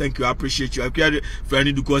the best. Thank you. I appreciate you. Akufo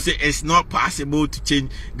Addo say it's not possible to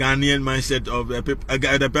change Ghanaian mindset of the people,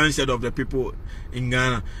 the mindset of the people in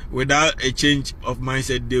Ghana. Without a change of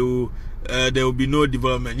mindset, there will be no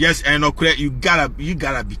development. Yes, and you gotta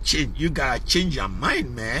be changed. You gotta change your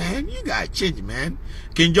mind, man. You gotta change, man.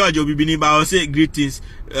 King George Obibini, but I'll say greetings,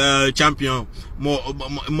 champion.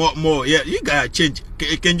 More. Yeah, you gotta change.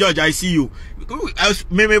 King George, I see you.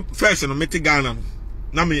 Me first, no, me te Ghana.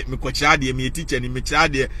 Na me kwachade me teacher ni me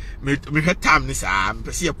chade me time ni sa me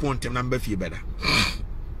pese point na mba fie beda.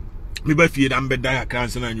 Me ba fie da mbeda ya kan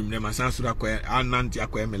so na nwum ne masanso akoya ananti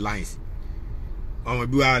akoya me lines. Omo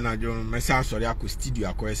biwa na jo me sa sori akọ studio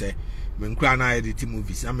akoya say me nkura na edit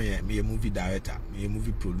movies na me movie director, me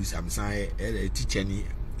movie producer, am san teacher ni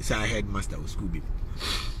san headmaster of school bi.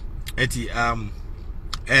 Eti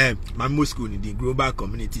my mo school ni the Global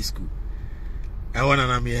Community School. I want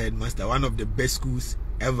to be headmaster, one of the best schools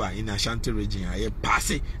ever in Ashanti region. I pass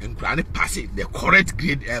it and pass it, the correct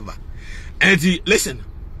grade ever. And listen,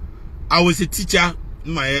 I was a teacher.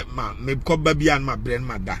 My baby and my brain,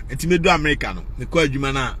 my dad. And me do Americano. Me call you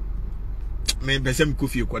mana. Me besem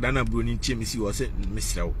kofi kwadana broni chemisi was it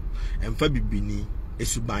Mr. And Fabi Bini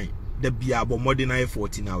Esubai. The bia bo more than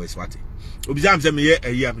 14 hours. What? Observe them a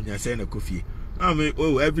year. Me say na kofi. I mean,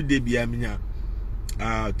 oh, every day bia me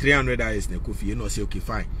 300 hours na kofi. You know, say okay,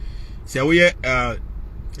 fine. So we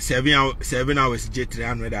 7 hours je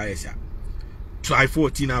 300 hours. Try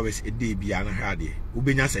 14 hours a day bia na hard.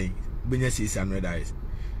 Ubenya say. Benya 600 hours.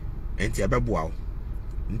 Enti abeboa.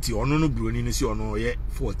 Nti ono no broni no si ono ye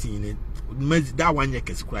 14 that one year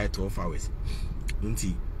is quite 12 hours.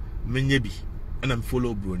 Nti menye bi and I'm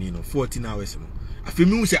follow broni no 14 hours no. Afi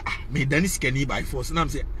me say me dani skani by force na am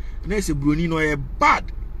say na say broni no ye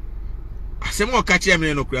bad. Asem o ka kire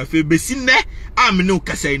me no kura fe besine am no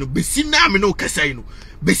kasai no besine am no kasai no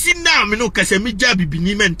besine am no kasai me ja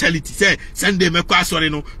bibini mentality say Sunday me kwa sori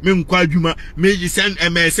no me nkwa adwuma me send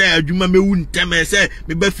say adwuma me wu ntem say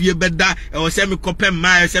me ba fie beda e o say me kopem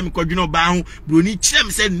ma say me kodwino ba ho broni kire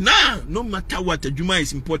me say no matter what adwuma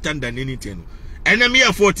is important than anything no. And I'm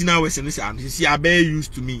here 14 hours and say see I be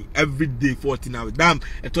used to me every day 14 hours damn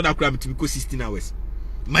I told that crap to me 16 hours.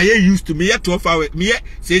 My year used to me 12 hours, me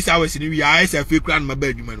 6 hours in the year. I say fake crown my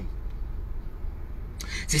bed, you know.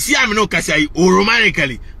 See, I'm no Kasai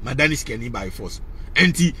automatically. My dad is canny by force.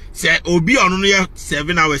 And he say, Obi on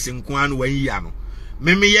 7 hours in Kwan when yano.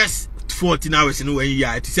 Maybe yes, 14 hours in 1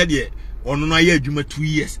 year. It said, yeah, on no year, Juma 2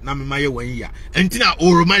 years. Now, my year 1 year. And now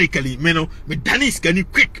automatically, me no, me dad is canny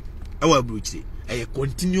quick. our bruchi a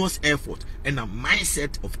continuous effort and a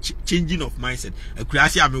mindset of changing of mindset. A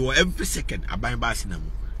crazy I mean every second I buy basinam.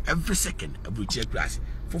 Every second a bruchi grass.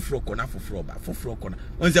 For corner for corner.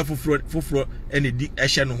 Once a for any di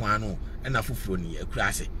eshan one and a for near a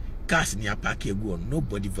crassy. Cars near park go on,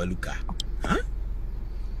 nobody value car. Huh?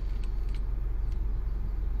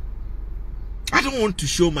 I don't want to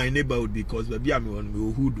show my neighborhood because baby I'm on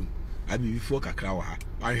me who do. I be before Kakrawa.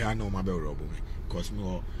 I hear no my bell because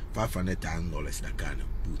me $500,000 that kind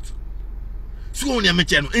of boot. So on your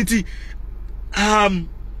channel,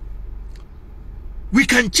 we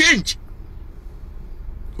can change.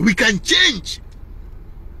 We can change.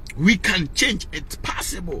 We can change. It's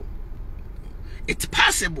possible. It's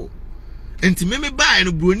possible. And to me buy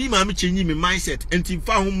no broni mama change my mindset. And to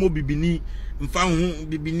found more bibini,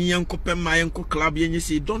 found bibini and copper my uncle club, and you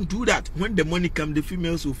say, don't do that. When the money comes, the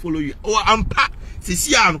females will follow you. Oh, I'm pa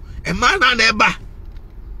Siciano, a man and eba.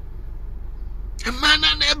 A man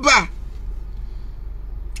and eba.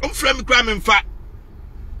 I'm from crime and fat.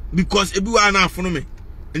 Because everyone are for me.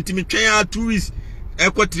 And to me, try 2 weeks. I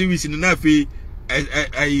got 3 weeks in the night.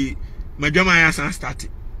 My drama has started.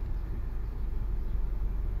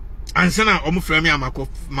 And so now, I'm from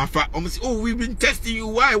my fat. Oh, we've been testing you.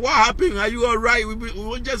 Why? What happened? Are you all right?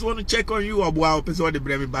 We just want to check on you. Wow, person the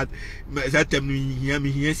blame, but that time we hear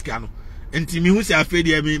me here scan. And to me, who say I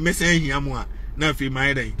feel me messing here more. Now, feel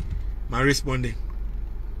my day, my responding.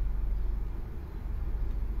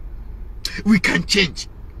 We can change.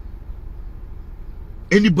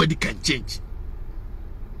 Anybody can change.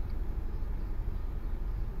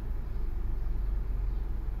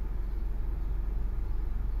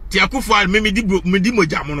 Ti Akufo Addo me di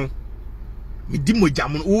mojamono. Me di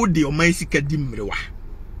mojamono o de o man sika di mrewa.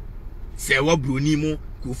 Se wa broni mo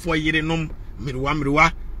Akufo yire nom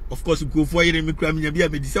mrewa. Of course Akufo yire me kra me nya bia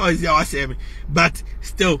me di se o say me. But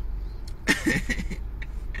still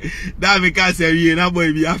that me can say we na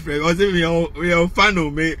boy be afraid. O say me o fan o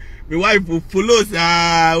me wife follows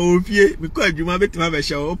o fie me ko adwuma betima be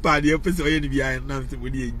hye o pa de pese o ye ni bia na me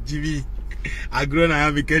di GB agro na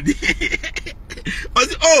ya me kedi.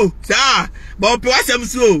 Oh, sir, but what's I'm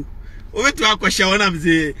so over to our question. I'm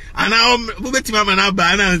saying, and now Bubetima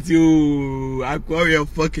Manaba, you I call you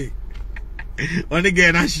fucking. On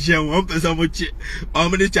again, I share 1 person much. How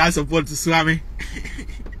many chance support to Swami?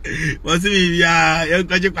 Was me, yeah, you're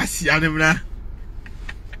going to pass Yanimna.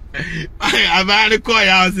 I'm at the coy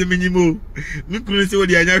house in minimum. We couldn't see what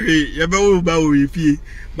the other way. You're about bow with you,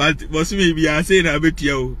 but was me, I say, I bet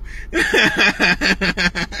you.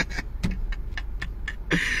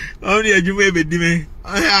 Only a Jume be dime.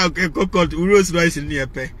 I have a cockot rose rice in your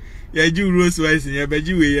pay. Ya do rose rice in your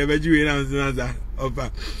bedue and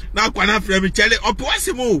over. Now, when I frame each other, or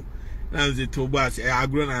possible. Now the Tobas, I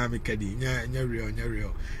grown a Mikadi,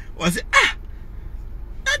 real. Was it I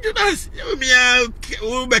do not me a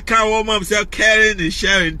Uber woman say caring and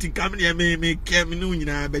sharing to come near me, came in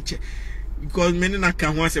I bet you. Because many not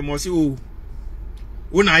can once a more so.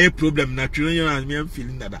 When I a problem, naturally, and me, I'm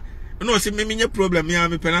feeling that. No, see me problem. Me,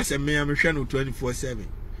 I'm a penas and me, I'm a channel 24/7.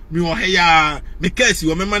 Me, oh, hey, me case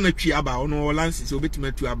you, man, a tree about no lances, so bit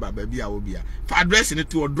me to about baby, I will be for addressing it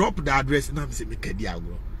to or drop the address, and I'm saying, me,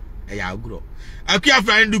 Kadiagro. I'll grow. I can't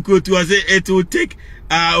find Duko to say it will take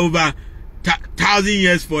over 1,000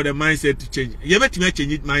 years for the mindset to change. You bet me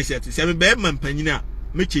change it mindset. Say, me, Bearman Penina,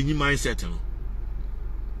 me change mindset.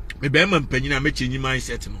 Me, Bearman Penina, me change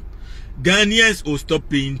mindset. Ghanaians will stop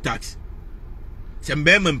paying tax. Some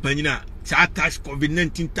Bearman Penina, tax,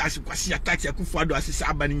 COVID-19 tax, Kwasia tax, Akufo Addo asisa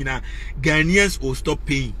abanina. Ghanaians will stop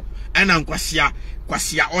paying. And I'm Kwasia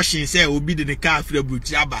Ocean say will be the car for the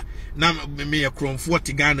Butiaba. Now me a chrome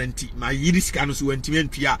 40 Ghana and my Yiddish can so went to me.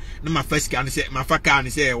 No, my first can say my facan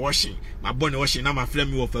say washing, my bonnet washing. Now my friend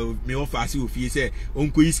me offer as you feel say,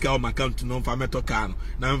 Uncle Iska on my account to non farmeto can.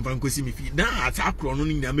 Now I'm going to see me feet. Now it's a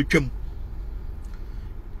cronin.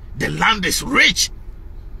 The land is rich.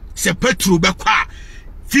 Se petro bekwa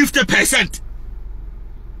 50%.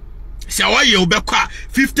 Se oye bekwa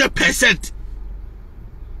 50%.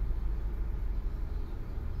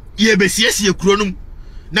 Ye besiesi ye kronum.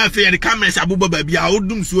 Na fe the cameras abuba baby a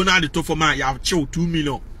odum so na de to for man ya chill 2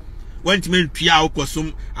 million. Went me pia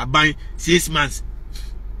okosum aban 6 months.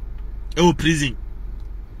 E prison.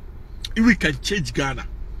 We can change Ghana.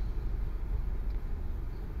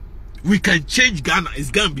 We can change Ghana.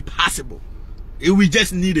 It's gonna be possible. We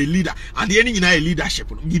just need a leader. And the ending in a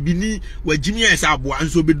leadership. We need where Jimmy is abo and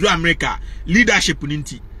so be do America leadership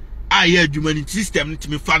ninti. I hear humanity system to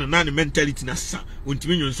me fan and mentality na sa.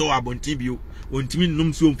 Untimi nyon so abonti bio. Untimi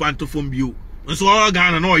num so fanto from bio. so all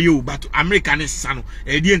Ghana no you but American is sano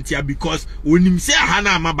edientia because onim say aha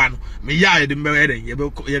na amaba no me ya ye de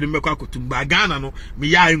mbekwa kotumba Ghana no me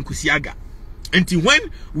ya nkusiaga. Until when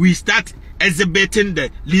we start exhibiting the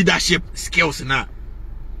leadership skills now,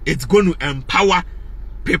 it's going to empower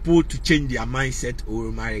people to change their mindset.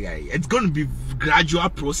 Oh my guy, it's going to be gradual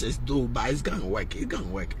process though, but it's going to work. It's going to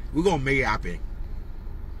work. We're going to make it happen.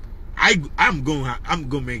 I'm going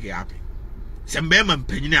to make it happen.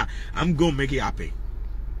 I'm going to make it happen.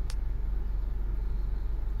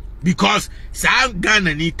 Because some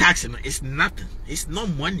Ghana need tax, it's nothing. It's not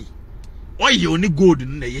money. All you only gold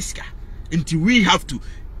in the yeska. Until we have to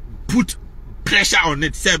put pressure on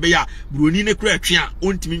it. Say, "Beya, broni ne kura twa,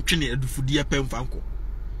 ontimi twene adufudi epem fanko."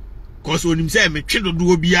 Cause when him say me twene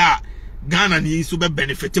do bia, Ghana ni so be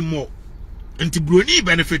benefit more. Until broni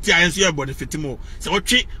benefit ya enso ye benefit more. So what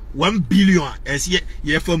 1 billion as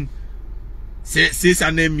ye from say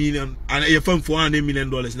 600 million and ye from $400 million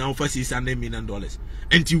now for $600 million.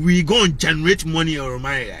 Until we go and generate money or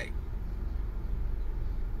my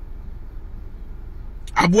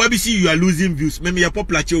Abuabisi, you are losing views. Maybe a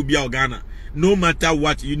popular will Ghana. No matter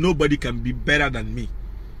what, nobody can be better than me.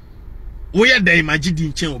 We are the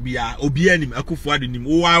imagine chen obianim Akufo Addo nim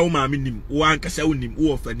o maami nim o ankasa unim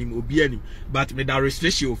o ofanim obianim but me da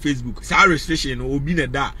restriction on Facebook. Sa restriction no obi na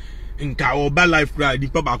da nka oba life cry di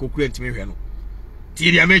pa ba akokura ntime hwe no.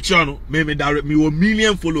 Ti dia me cho no me da me 1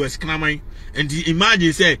 million followers knaman. And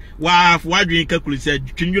imagine say why doing calculate say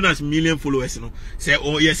Twene Jonas million followers no say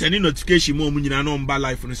oh yes any notification mo nyina no mba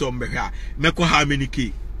life no so mbehwa meko how many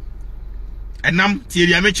k enam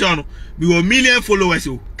tie me cho no be 1 million followers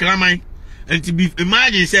o kraman and to be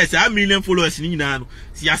imagine say 1 million followers ni nyina no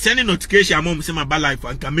see ya sending notification mo say mba life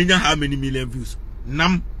and can menya how many million views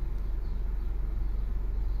nam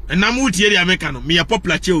enam u tie me ka no me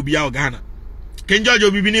popular che obi a Ghana. Can George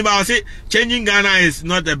Obibiniba say changing Ghana is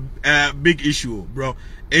not a big issue, bro.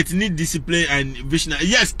 It needs discipline and vision.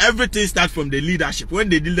 Yes, everything starts from the leadership. When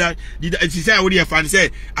they did that, she said, "What do you fan say?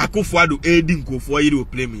 Akufo Addo aiding go for you to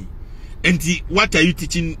play me." And what are you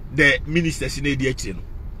teaching the ministers in the DH?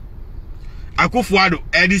 Akufo Addo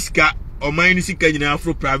ediska or minisika in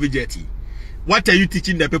Afro private jet. What are you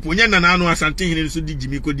teaching the people? Nya na no asante hin so di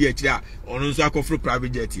Jimiko DH or no so Akufo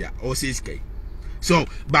private jet or 6K. So,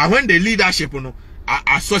 but when the leadership no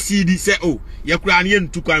associate say, oh, you kura ni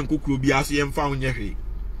ntukwa nkokro bi aso ye mfa onye hwe.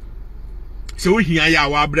 So we hia ya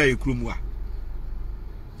wa bra ekromwa.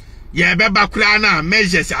 Ye beba kura na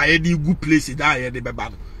measures a ye di good place da ye de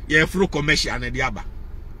beba no. Ye fro commercial na de aba.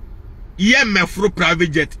 Ye me fro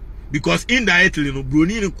private jet because indirectly no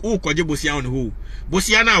broni no ukoje bosia on ho.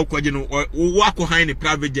 Bosia na ukoje no wo akohan ni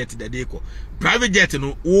private jet da de ko. Private jet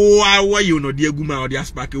no wo you no de aguma or de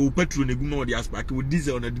aspake wo petrol na aguma or de aspake wo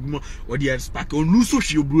diesel na aguma or de aspake on luso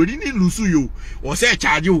hwe broni ni luso yo o say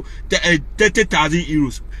charge you 30,000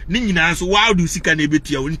 euros ni nyina so wa do sika na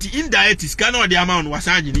ebetua nti indirect sika na o de amount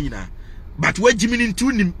wasaje ni nyina but we jimini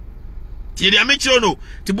ntu nim ti de amechiro no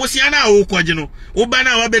ti bosia na wo kwaje no wo ba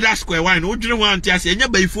na wa beda square one wo dwere ho antia se enya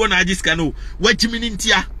baifo na agi sika no wa jimini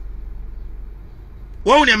ntia.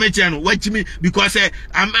 Why na meche no watchimi because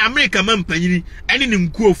America man panyini ene ne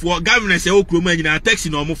nkuofo governor say okroma nyina taxi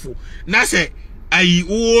na omofo na say ayi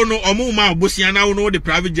wo no omo ma obosia na wo no the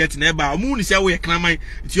private jet na eba omo ni say wo ye kraman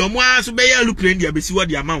ti omo aso be ya aluplane dia besi wo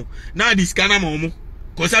dia ma na di scanner ma omo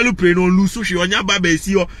cause aluplane no lusu hwe onya ba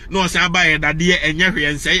besi ho na o say ba ye dade enye hwe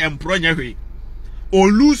ensai empro nya hwe o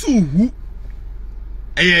lusu hu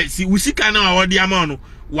si usika na wo dia ma no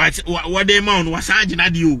what dey ma no wasaje na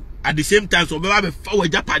di o. At the same time, so be for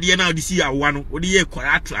Japadi now this year one or the year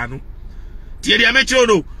Koratrano. Thierry Ametro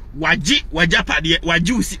no Wajapadi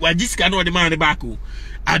Wajis cano the man the back.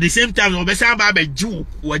 At the same time, Obesa Babe Jew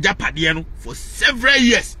Wajapadiano for several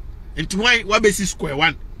years. And to why Wabesi square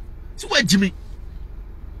one. So what Jimmy?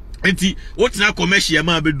 Enti what na commercial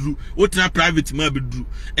ma bedru what na private ma bedru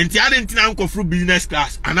enti adenti na nko through business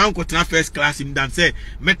class and na nko tena first class in dan say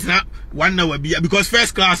metna 1 hour bia because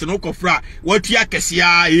first class no ko fra what ya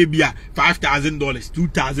kesia e bia $5,000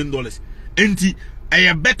 $2,000 enti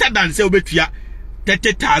e better than say obetua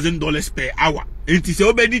 $30,000 per hour enti say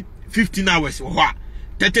obedi 15 hours ho a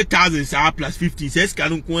 30,000 sa plus 15 says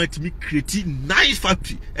can quantity create nice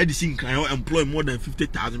factory edison can employ more than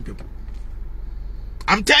 50,000 people.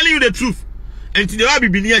 I'm telling you the truth. And today I be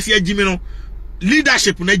near see Jimmy no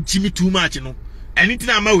leadership na Jimmy too much no. Anything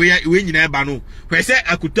I'm aware when you never know. Where say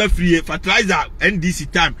I could tell free fertilizer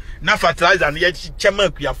NDC time. Na fertilizer na chema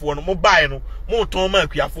kuafo no mo buy no. Mo ton ma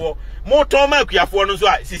kuafo. Mo ton ma kuafo no so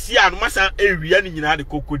a sisi anu masa ewia ni nyina de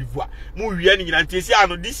Cote d'Ivoire. Mo wia ni nyina ntesi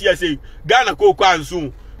anu this year say Ghana cocoa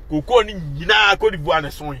anso. Cocoa ni nyina Cote d'Ivoire na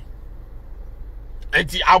so.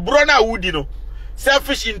 Enti abro na wudi no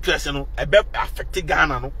selfish interest no ebe affect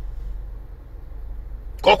Ghana no.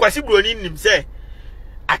 Kokwasi broni nim say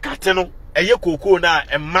akate no eye koko na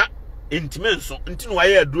emma entime nso nti no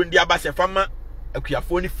waye aduro ndi abase fama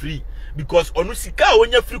akuafo ni free because onu sika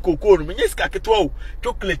onya free koko no menye sika ketewa o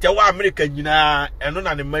chocolate wa America nyina eno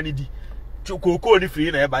na ne mani di koko ni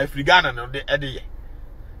free na e buy free Ghana no de ye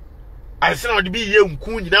asena odi bi ye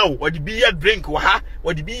nku nyina o odi bi ye drink wa ha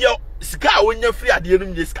odi bi ye sika onya free ade no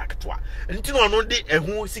menye sika ketewa nti no onu de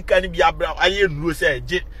ehu sika ni bi abra aye nuro se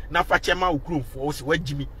eje na fa chema okuromfo o se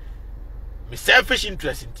wagimi me selfish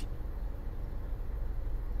interest nti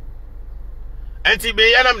enti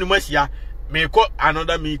be yanam ni masia me ko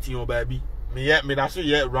another meeting o baby me da so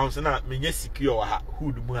ye rounds na me nya secure ha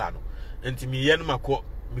hood mu ha no enti me ye no makọ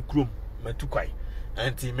me krom matukwai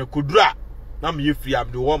enti me kodura na me ye free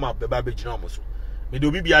am the warm up beba be gina omoso me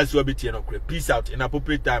do bibia so betie no kre peace out in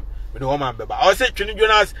appropriate time me the warm up beba I say Twene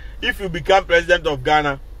Jonas, if you become president of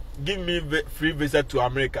Ghana, give me free visa to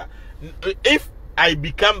America. If I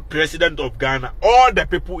become president of Ghana, all the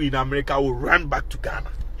people in America will run back to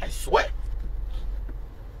Ghana. I swear.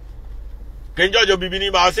 Can George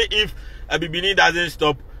Bibini, but I'll say if a Bibini doesn't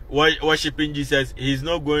stop worshiping Jesus, he's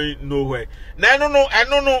not going nowhere. No,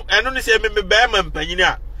 I don't say me bearman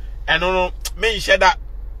penina. I don't know, me share that.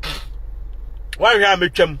 Why we me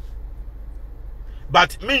chem?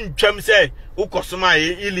 But me chem say, ukosoma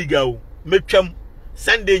illegal. Me chem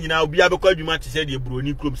Sunday nyina obi abekọ adwuma te say the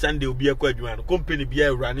broni krom Sunday obi ekọ adwuma no company be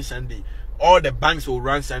run Sunday. All the banks will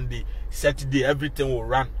run Sunday, Saturday everything will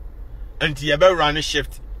run. Until you be run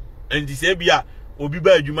shift. And this ebia obi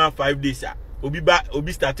ba adwuma 5 days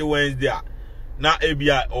obi start Wednesday na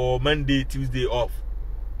ebia or Monday Tuesday off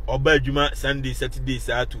oba adwuma Sunday Saturday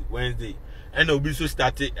to Wednesday and obi so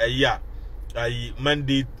start a year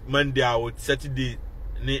Monday or Saturday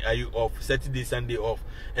are you off Saturday Sunday off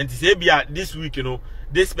and this ebia this week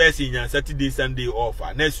this person Saturday Sunday off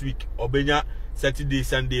next week obenya Saturday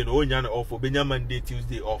Sunday no onya off obenya Monday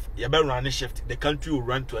Tuesday off you be run shift the country will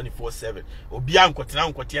run 24/7 obi ankotena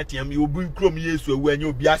ankotiatiam you obi krom Yesu awu anya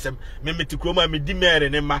obi asem me meti krom a me di mere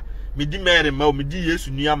ne ma me di mere ma o me di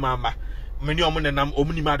Yesu nua mama me ni omonenam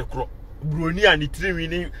omuni ma de kro broni a ni triwi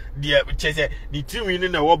ni de chese ni triwi ni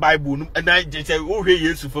na wo Bible no na chese o hwe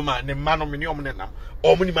Yesu fama ne ma no me ni omonenam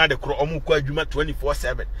omuni ma de kro omukọ adwuma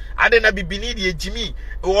 24/7 ade na bibini de ejimi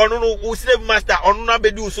ono no wo slave master ono na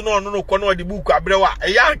bedi usu no ono no kọ no de buku abrewa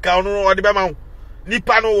eya nka ono no de bema ho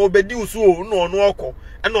nipa no obedi usu o no ono ọkọ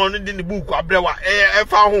na ono de ne buku abrewa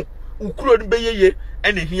fa ho ukuro no beyeye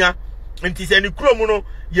ene hia nti se ni kuro mu no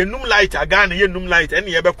yenum light aga na yenum light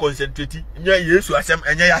ene ye be concentrate nya Yesu asem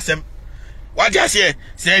enya yasem waja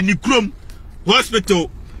se ni kuro hospital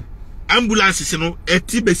ambulance no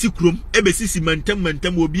eti besi krom ebesi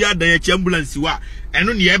simantem obi adan ya chi ambulance wa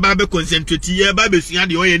eno ne ye ba be concentrate ye ba be sua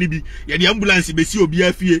de oye ni bi ye de ambulance besi obi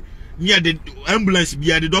afie ne de ambulance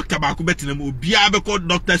bi de doctor ba ko betenam obi a be ko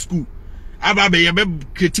doctor school aba be ye be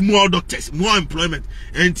create more doctors more employment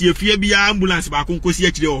enti afie bi ambulance ba ko nkosi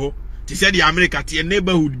akire ho ti said the America ti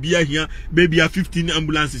neighborhood bi ahia baby 15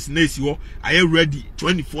 ambulances na esi ho are ready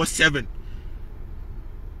 24/7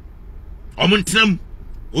 omontenam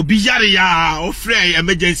obi yare ya ofre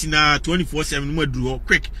emergency na 24/7 no aduru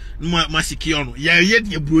quick no ma secure no ye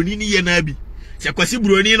de broni ni ye na bi se kwasi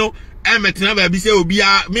broni no emetena ba bi se obi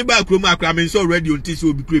a me ba krom akra me so radio nti se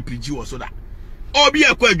obi kure preach wo so da obi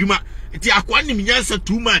akwa adwuma ti akwa ni nyansa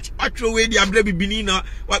too much atro we di abra bibini na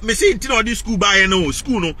me say nti na di school ba ye no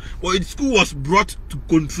school no school was brought to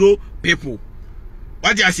control people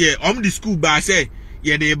what you say the school ba say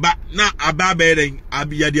ye de ba na aba ba den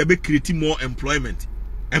abia de be create more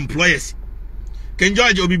employers. Can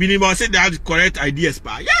George Obibini say they have correct ideas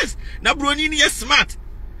pa? Yes. Na broni ni yes smart.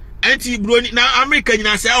 Anti broni na America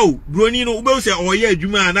nyina say oh broni no ube say oye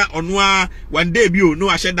adwuma na ono a one day bi o no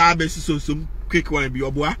ahye da be so quick one bi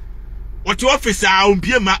oboa. What office a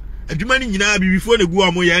ompie ma adwuma ni nyina bi before na gu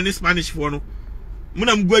amo ye ne Spanish for no.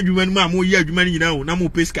 Muna mgu adwuma ni ma mo ye adwuma ni nyina o na mo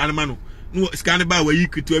pay scan ma no. No scan ba wa yi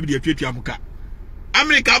kitu abi de atwatwa amuka.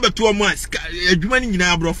 America abeto omo adwuma ni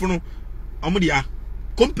nyina abrofo no omo dia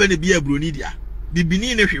company be a broni dia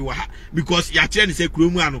bibini ne hwe wa ha because ya kire ne se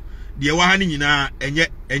kuromu ano de wa ha ni nyina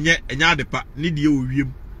enye adepa ne de o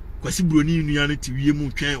wiem kwasi broni nua no ti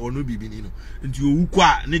wiem twen ono bibini no nti owu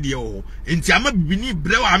kwa ne de wo nti ama bibini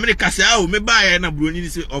bre wa America say o me ba ya na broni ni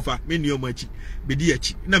se offer me nio machi be di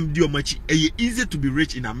achi na me di o machi eye easy to be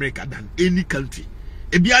rich in America than any country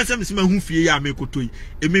ebi asem sima hu fie ya mekoto yi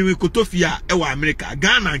eme koto fie a e wa America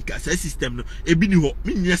Ghana nka sa system no ebi ni ho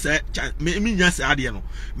minya sa ade no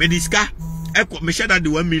me diska me share that the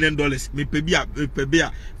 $1 million me pe bia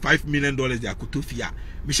 $5 million ya koto fie a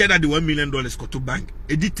me share that the $1 million koto bank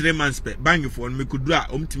edi 3 months per bank for me kudura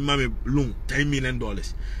omtima me loan $10 million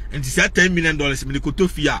and this $10 million me koto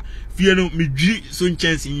fie no me dwi so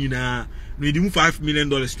chance nyina no di mu $5 million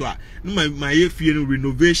to a no my fie no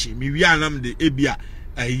renovation me wi anam de ebia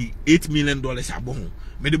 $8 million aboho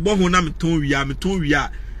me de boho na me ton wi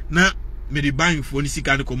na me de bank for ni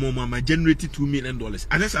sika ne komo ma generate $2 million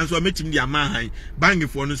anasa so metim di ama han bank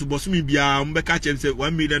for no so boso me bia mo be ka chem say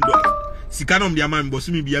 $1 million sika no di ama me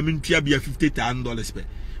boso me bia me ntua bia $50,000 pe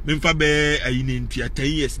me mfa be ne ntua 10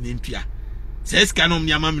 years ne ntua says sika no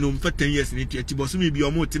di ama me no mfa 10 years ne ntua ti boso me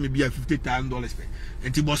bia mo te me bia $50,000 pe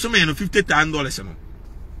enti boso me no $50,000 no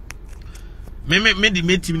me di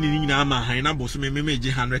metim ni nyina ama han na boso me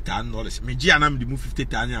je $100,000 me ji anam di mu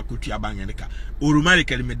 $50,000 akotua bange ka orumari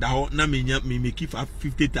kele me da ho na me nya me make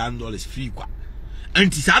 $50,000 free kwa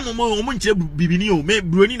anti sa no mo nche bibini o me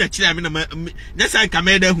broni na kire me na nya san ka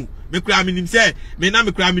me da hu me kura me nim se me na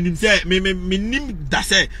me kura me nim se me nim da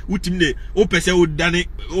se utim ne o pese o dane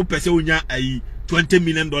o pese o nya $20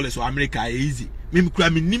 million o America easy me kura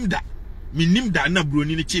me nim da na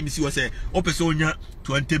broni ne che mi si wo se o pese o nya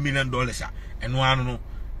 $20 million a eno anu no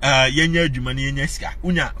yenya adwuma ne yenya sika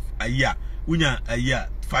unya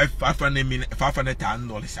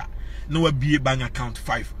 $500,000 a no wa bie bank account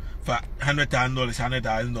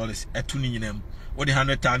 $100,000 etu ni nyinam what the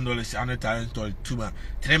 $100,000 to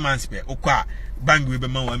 3 months per okwa bank we be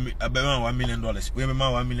ma $1 million we be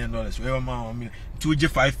ma $1 million we be ma $1 million to je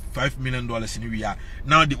 $5 million in we are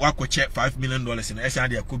now the wako check $5 million in esa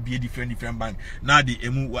dey could be different bank now the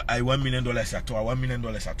emu $1 million at $1 million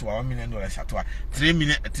at $1 million at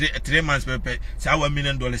 3 months per say $1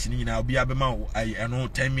 million in na obi abema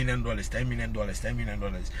 $10 million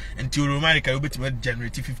until Romanica we be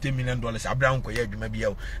generate $50 million abraham ko ye adwuma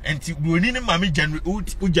bia until broni ne ma me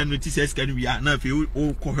generate says can we are now if you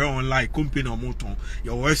ko online company or moton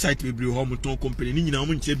your website we bring home moton company ni nyina o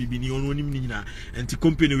nche bibini ono nim ni nyina enti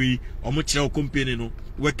company we omo kire o company no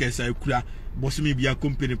workers akura boss me bia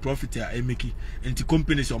company profit a make enti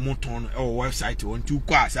company so moton o website on tu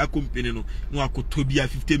kwa sa company no akoto bia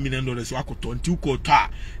 $50 million so akoto enti ko to a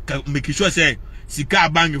make sure say sika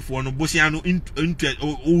bank for no boss ya no interest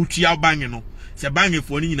o tua bank no se bank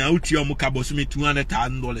for ni nyina o tua mo ka boss me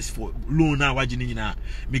 $200,000 for loan na waje ni nyina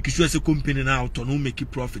make sure say company na auto no make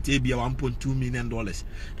profit e bia $1.2 million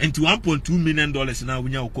enti $1.2 million na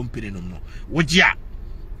wunya o company no wojia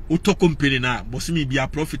uto company na boss me bia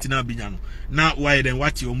profit na binya no na why then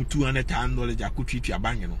what you $200,000 akotwitwa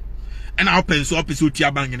bank no and open so open so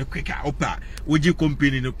tua bank no quicker opa woji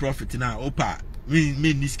company no profit na opa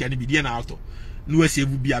me this can be there na auto no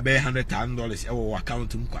save be about $100,000 our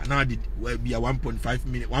account now the be $1.5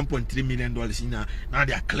 million $1.3 million in now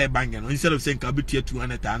they are clear bank and instead of saying can be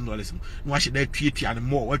 $200,000 no should they treat and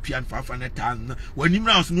more what $500,000 when you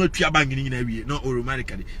now no treat bank in every no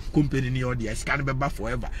automatically company ni or the scan be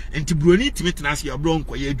forever and to broni to meet nas your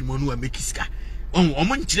bronco ye adwuma no make iska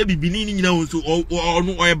omo nkyere bibini ni nyina so or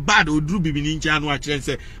bad or dru bibini ncha no a kire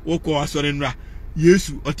say wo ko asore nra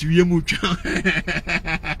Yesu otiwie mu twa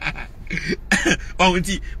oh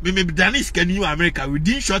nti me danis can you America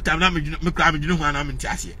within short time na me kra me dwene ho na me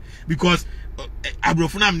ntiase because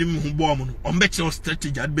abrofo na me hu bo mo no o be kire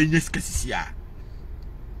strategy ad be nyesika sisia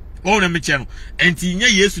oh na me kire no enti nya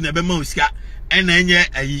Yesu na be ma usika ena enye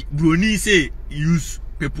ayi broni say use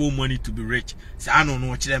people money to be rich say I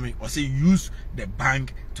no kire me or say use the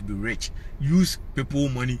bank to be rich use people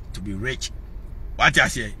money to be rich what I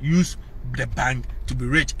say use the bank to be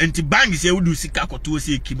rich and the bank say we do sika koto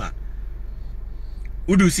say kima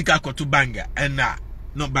we do sika koto banga and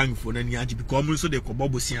not bank for any aji because so they ko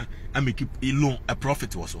bobosia and make a loan a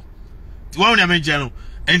profit also the one na mention no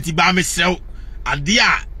and the ba me sell ade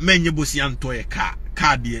a menye bosia nto ye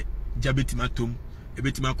car de jabetima tom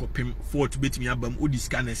ebetima kopem fort betimi abam odi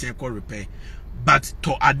sika na say ko repair but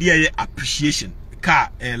to ade ye appreciation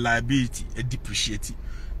car liability depreciate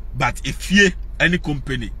but if you any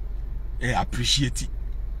company appreciate it.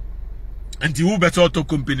 And you better auto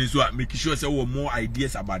companies who are making sure say we more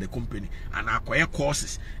ideas about the company and acquire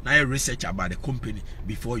courses now research about the company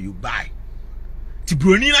before you buy.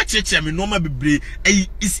 Tibroni na cheche me normal be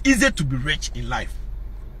it's easy to be rich in life.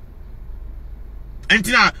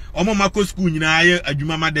 Entina omo mako school nyina aye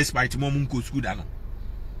adwuma ma despite mo mko school da no.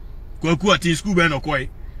 Kwaku ati school be no koi.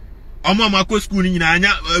 Omo mako school nyina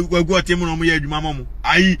anya kwaku ati mo no mo ye adwuma mo.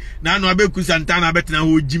 Ayi na abeku santana betena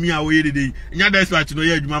ho jimi a wo ye dede nya despite no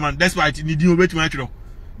ye adwuma man despite ni di obetuma twero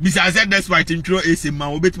Besides that, that's why intro is a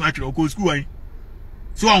man bit much or school.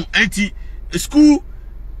 So anti school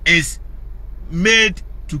is made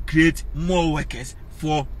to create more workers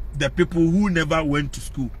for the people who never went to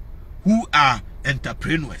school, who are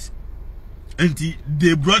entrepreneurs. And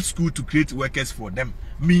they brought school to create workers for them.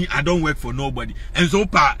 Me, I don't work for nobody. And so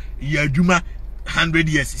pa Juma 100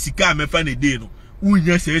 years. Sika me fa ne day no.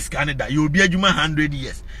 Unya says Canada. You will be a Juma 100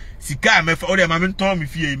 years. Sika me fa o de ma me ton me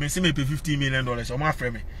fie me say me pay $15 million. O ma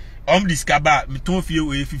frame me. Discover me ton fie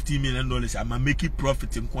we $15 million. I'm making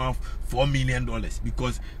profit in $4 million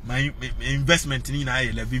because my investment in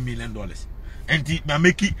 $11 million. And I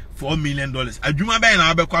make it $4 million. A Juma by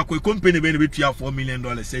na be kwa company be $4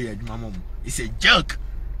 million say a Juma mom. It's a joke.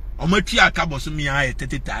 On my tia cabo so me I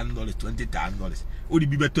 $30,000, $20,000. Odi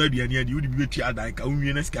be better than you would be tia like a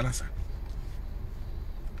woman scanasa.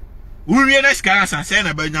 Women scanasa send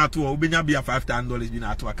a banya to Obina be a $5,000 in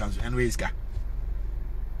our to account and ways ka.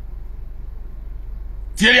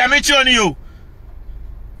 Tia mention you.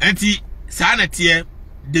 Anti sanity.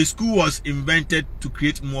 The school was invented to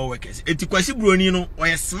create more workers. Eti kwasi broni no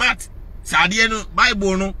or smart. Sadie no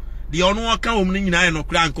Bible no the ono aka omni nyina no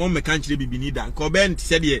kra nko meka nchire bibini da nko be nti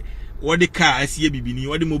said what the car asiye bibini,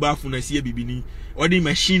 what the mobile phone asiye bibini, what the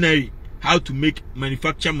machinery, how to make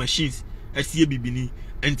manufacture machines asiye bibini.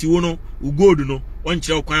 Enti wono ugold no on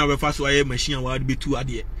chire kwan abefa so aye machine wa de betu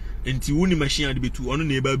ade. Enti woni machine ade betu ono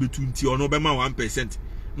na eba betu nti ono be ma 1%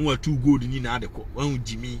 no wa 2 gold ni na ade ko wan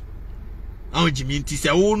Jimmy. Jimmy nti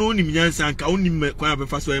se wo no ni nyansa nka wo ni kwan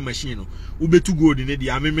abefa so aye machine no wo betu gold ne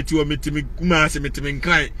de amemeti wo metimi kuma se metimi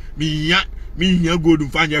nkran mi nya gold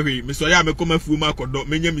mfanya hwe me so ya me koma fu ma kodo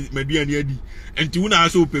menya maduane adi enti wo na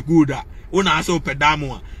aso pe gold a wo na aso pe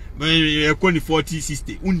damo a me ko ni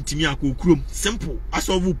 4060 untimi akokrom simple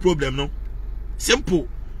asolve problem no simple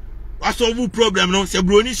asolve problem no se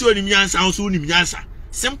broni so ni nyansa so ni nyansa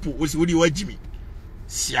simple wo se wo di wa Jimmy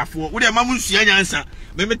siafo wo de mamu nsia nyansa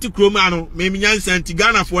me meti kroma no me nyansa nti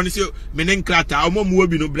Ghana fo ne se me ne nkrata omo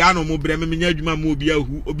obi no bra no mo bre me nya adwuma mo obi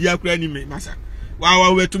ahu obi akura ni me masa wa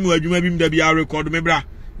wetum adwuma bi mda bia record me bra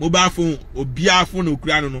mobile phone obi afo no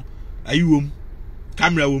kura no ayiwom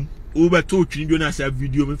camera wom o beto Twene Jonas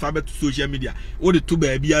video me fa beto social media o de to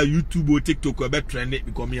ba bia YouTube o TikTok o be trend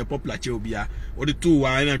because me popular che obi a o de to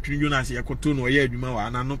wa na Twene Jonas yakoto no ye adwuma wa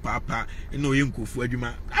na no papa na o ye nkofu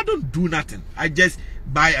adwuma. I don't do nothing. I just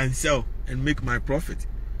buy and sell and make my profit.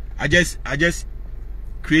 I just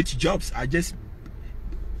create jobs. I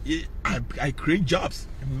create jobs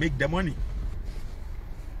and make the money.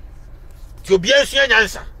 To be a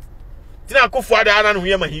answer. Tina Akufo Addo ana no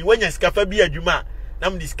yema hi wanya sikafa bi adwuma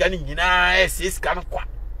nam di scanning nyina scan kwa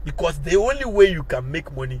because the only way you can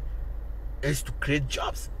make money is to create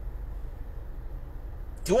jobs.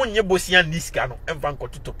 Ti wonye bosia niska no emfa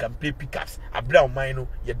nkoto to campaign pickups abra oman no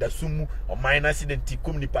yeda sumu oman accident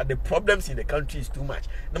kum nipa. The problems in the country is too much.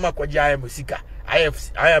 Na makwaja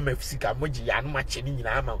IMF sika moji ya no mache ni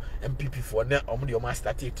nyina ama NPP for na omde o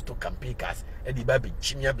start to campaign cars e di ba be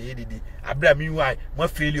chimia be yedidi abra mi why mo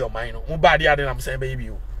failure oman no mo ba de ade na msan ba bi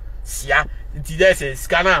o sia nti there say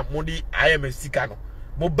scanner mo di IMF sika no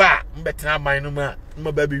mo ba mbetena man no ma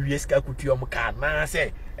mo ba be wie sika kutu o mo ka na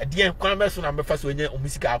say edien kwan be so na be fa so nya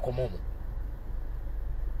omusika akomo mo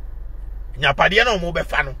nya pade na mo be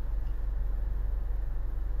fa no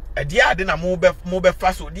edia ade na mo be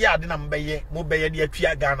fa so dia ade na mo be ye de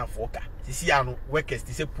atwa Ghana for ka sisi ano workers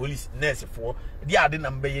ti say police nurse for dia ade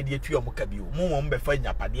na mo be ye de atwa mo ka bi o mo be fa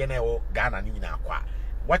nya pade na e Ghana ni nyina akwa.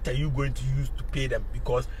 What are you going to use to pay them?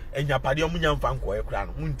 Because enya pade omo nya mfa nko e kra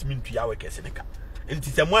no muntimi ntua workers ne ka enti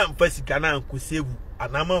se mo amfa sika na nko save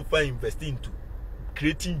anama mfa invest into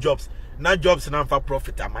creating jobs. Na jobs na mfa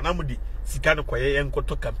profit amana mo di sika no koye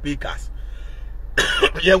enkoto campaign cars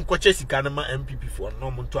yenkoche sika na ma NPP for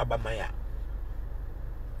no mo nto abamaya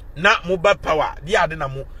na mobile power di ade na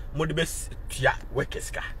mo de be tua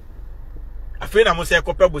workers ka afi na mo se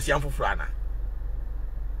kope bosi amfoforo ana.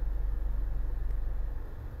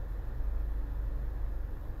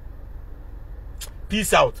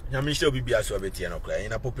 Peace out. Nyamisha obibi aso abeti no kra.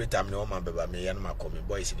 Ina popre time ne o man beba me ya no makomi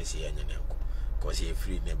boys ni se ya nyane nko. Cause you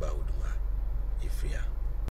free neighborhood ma. You free.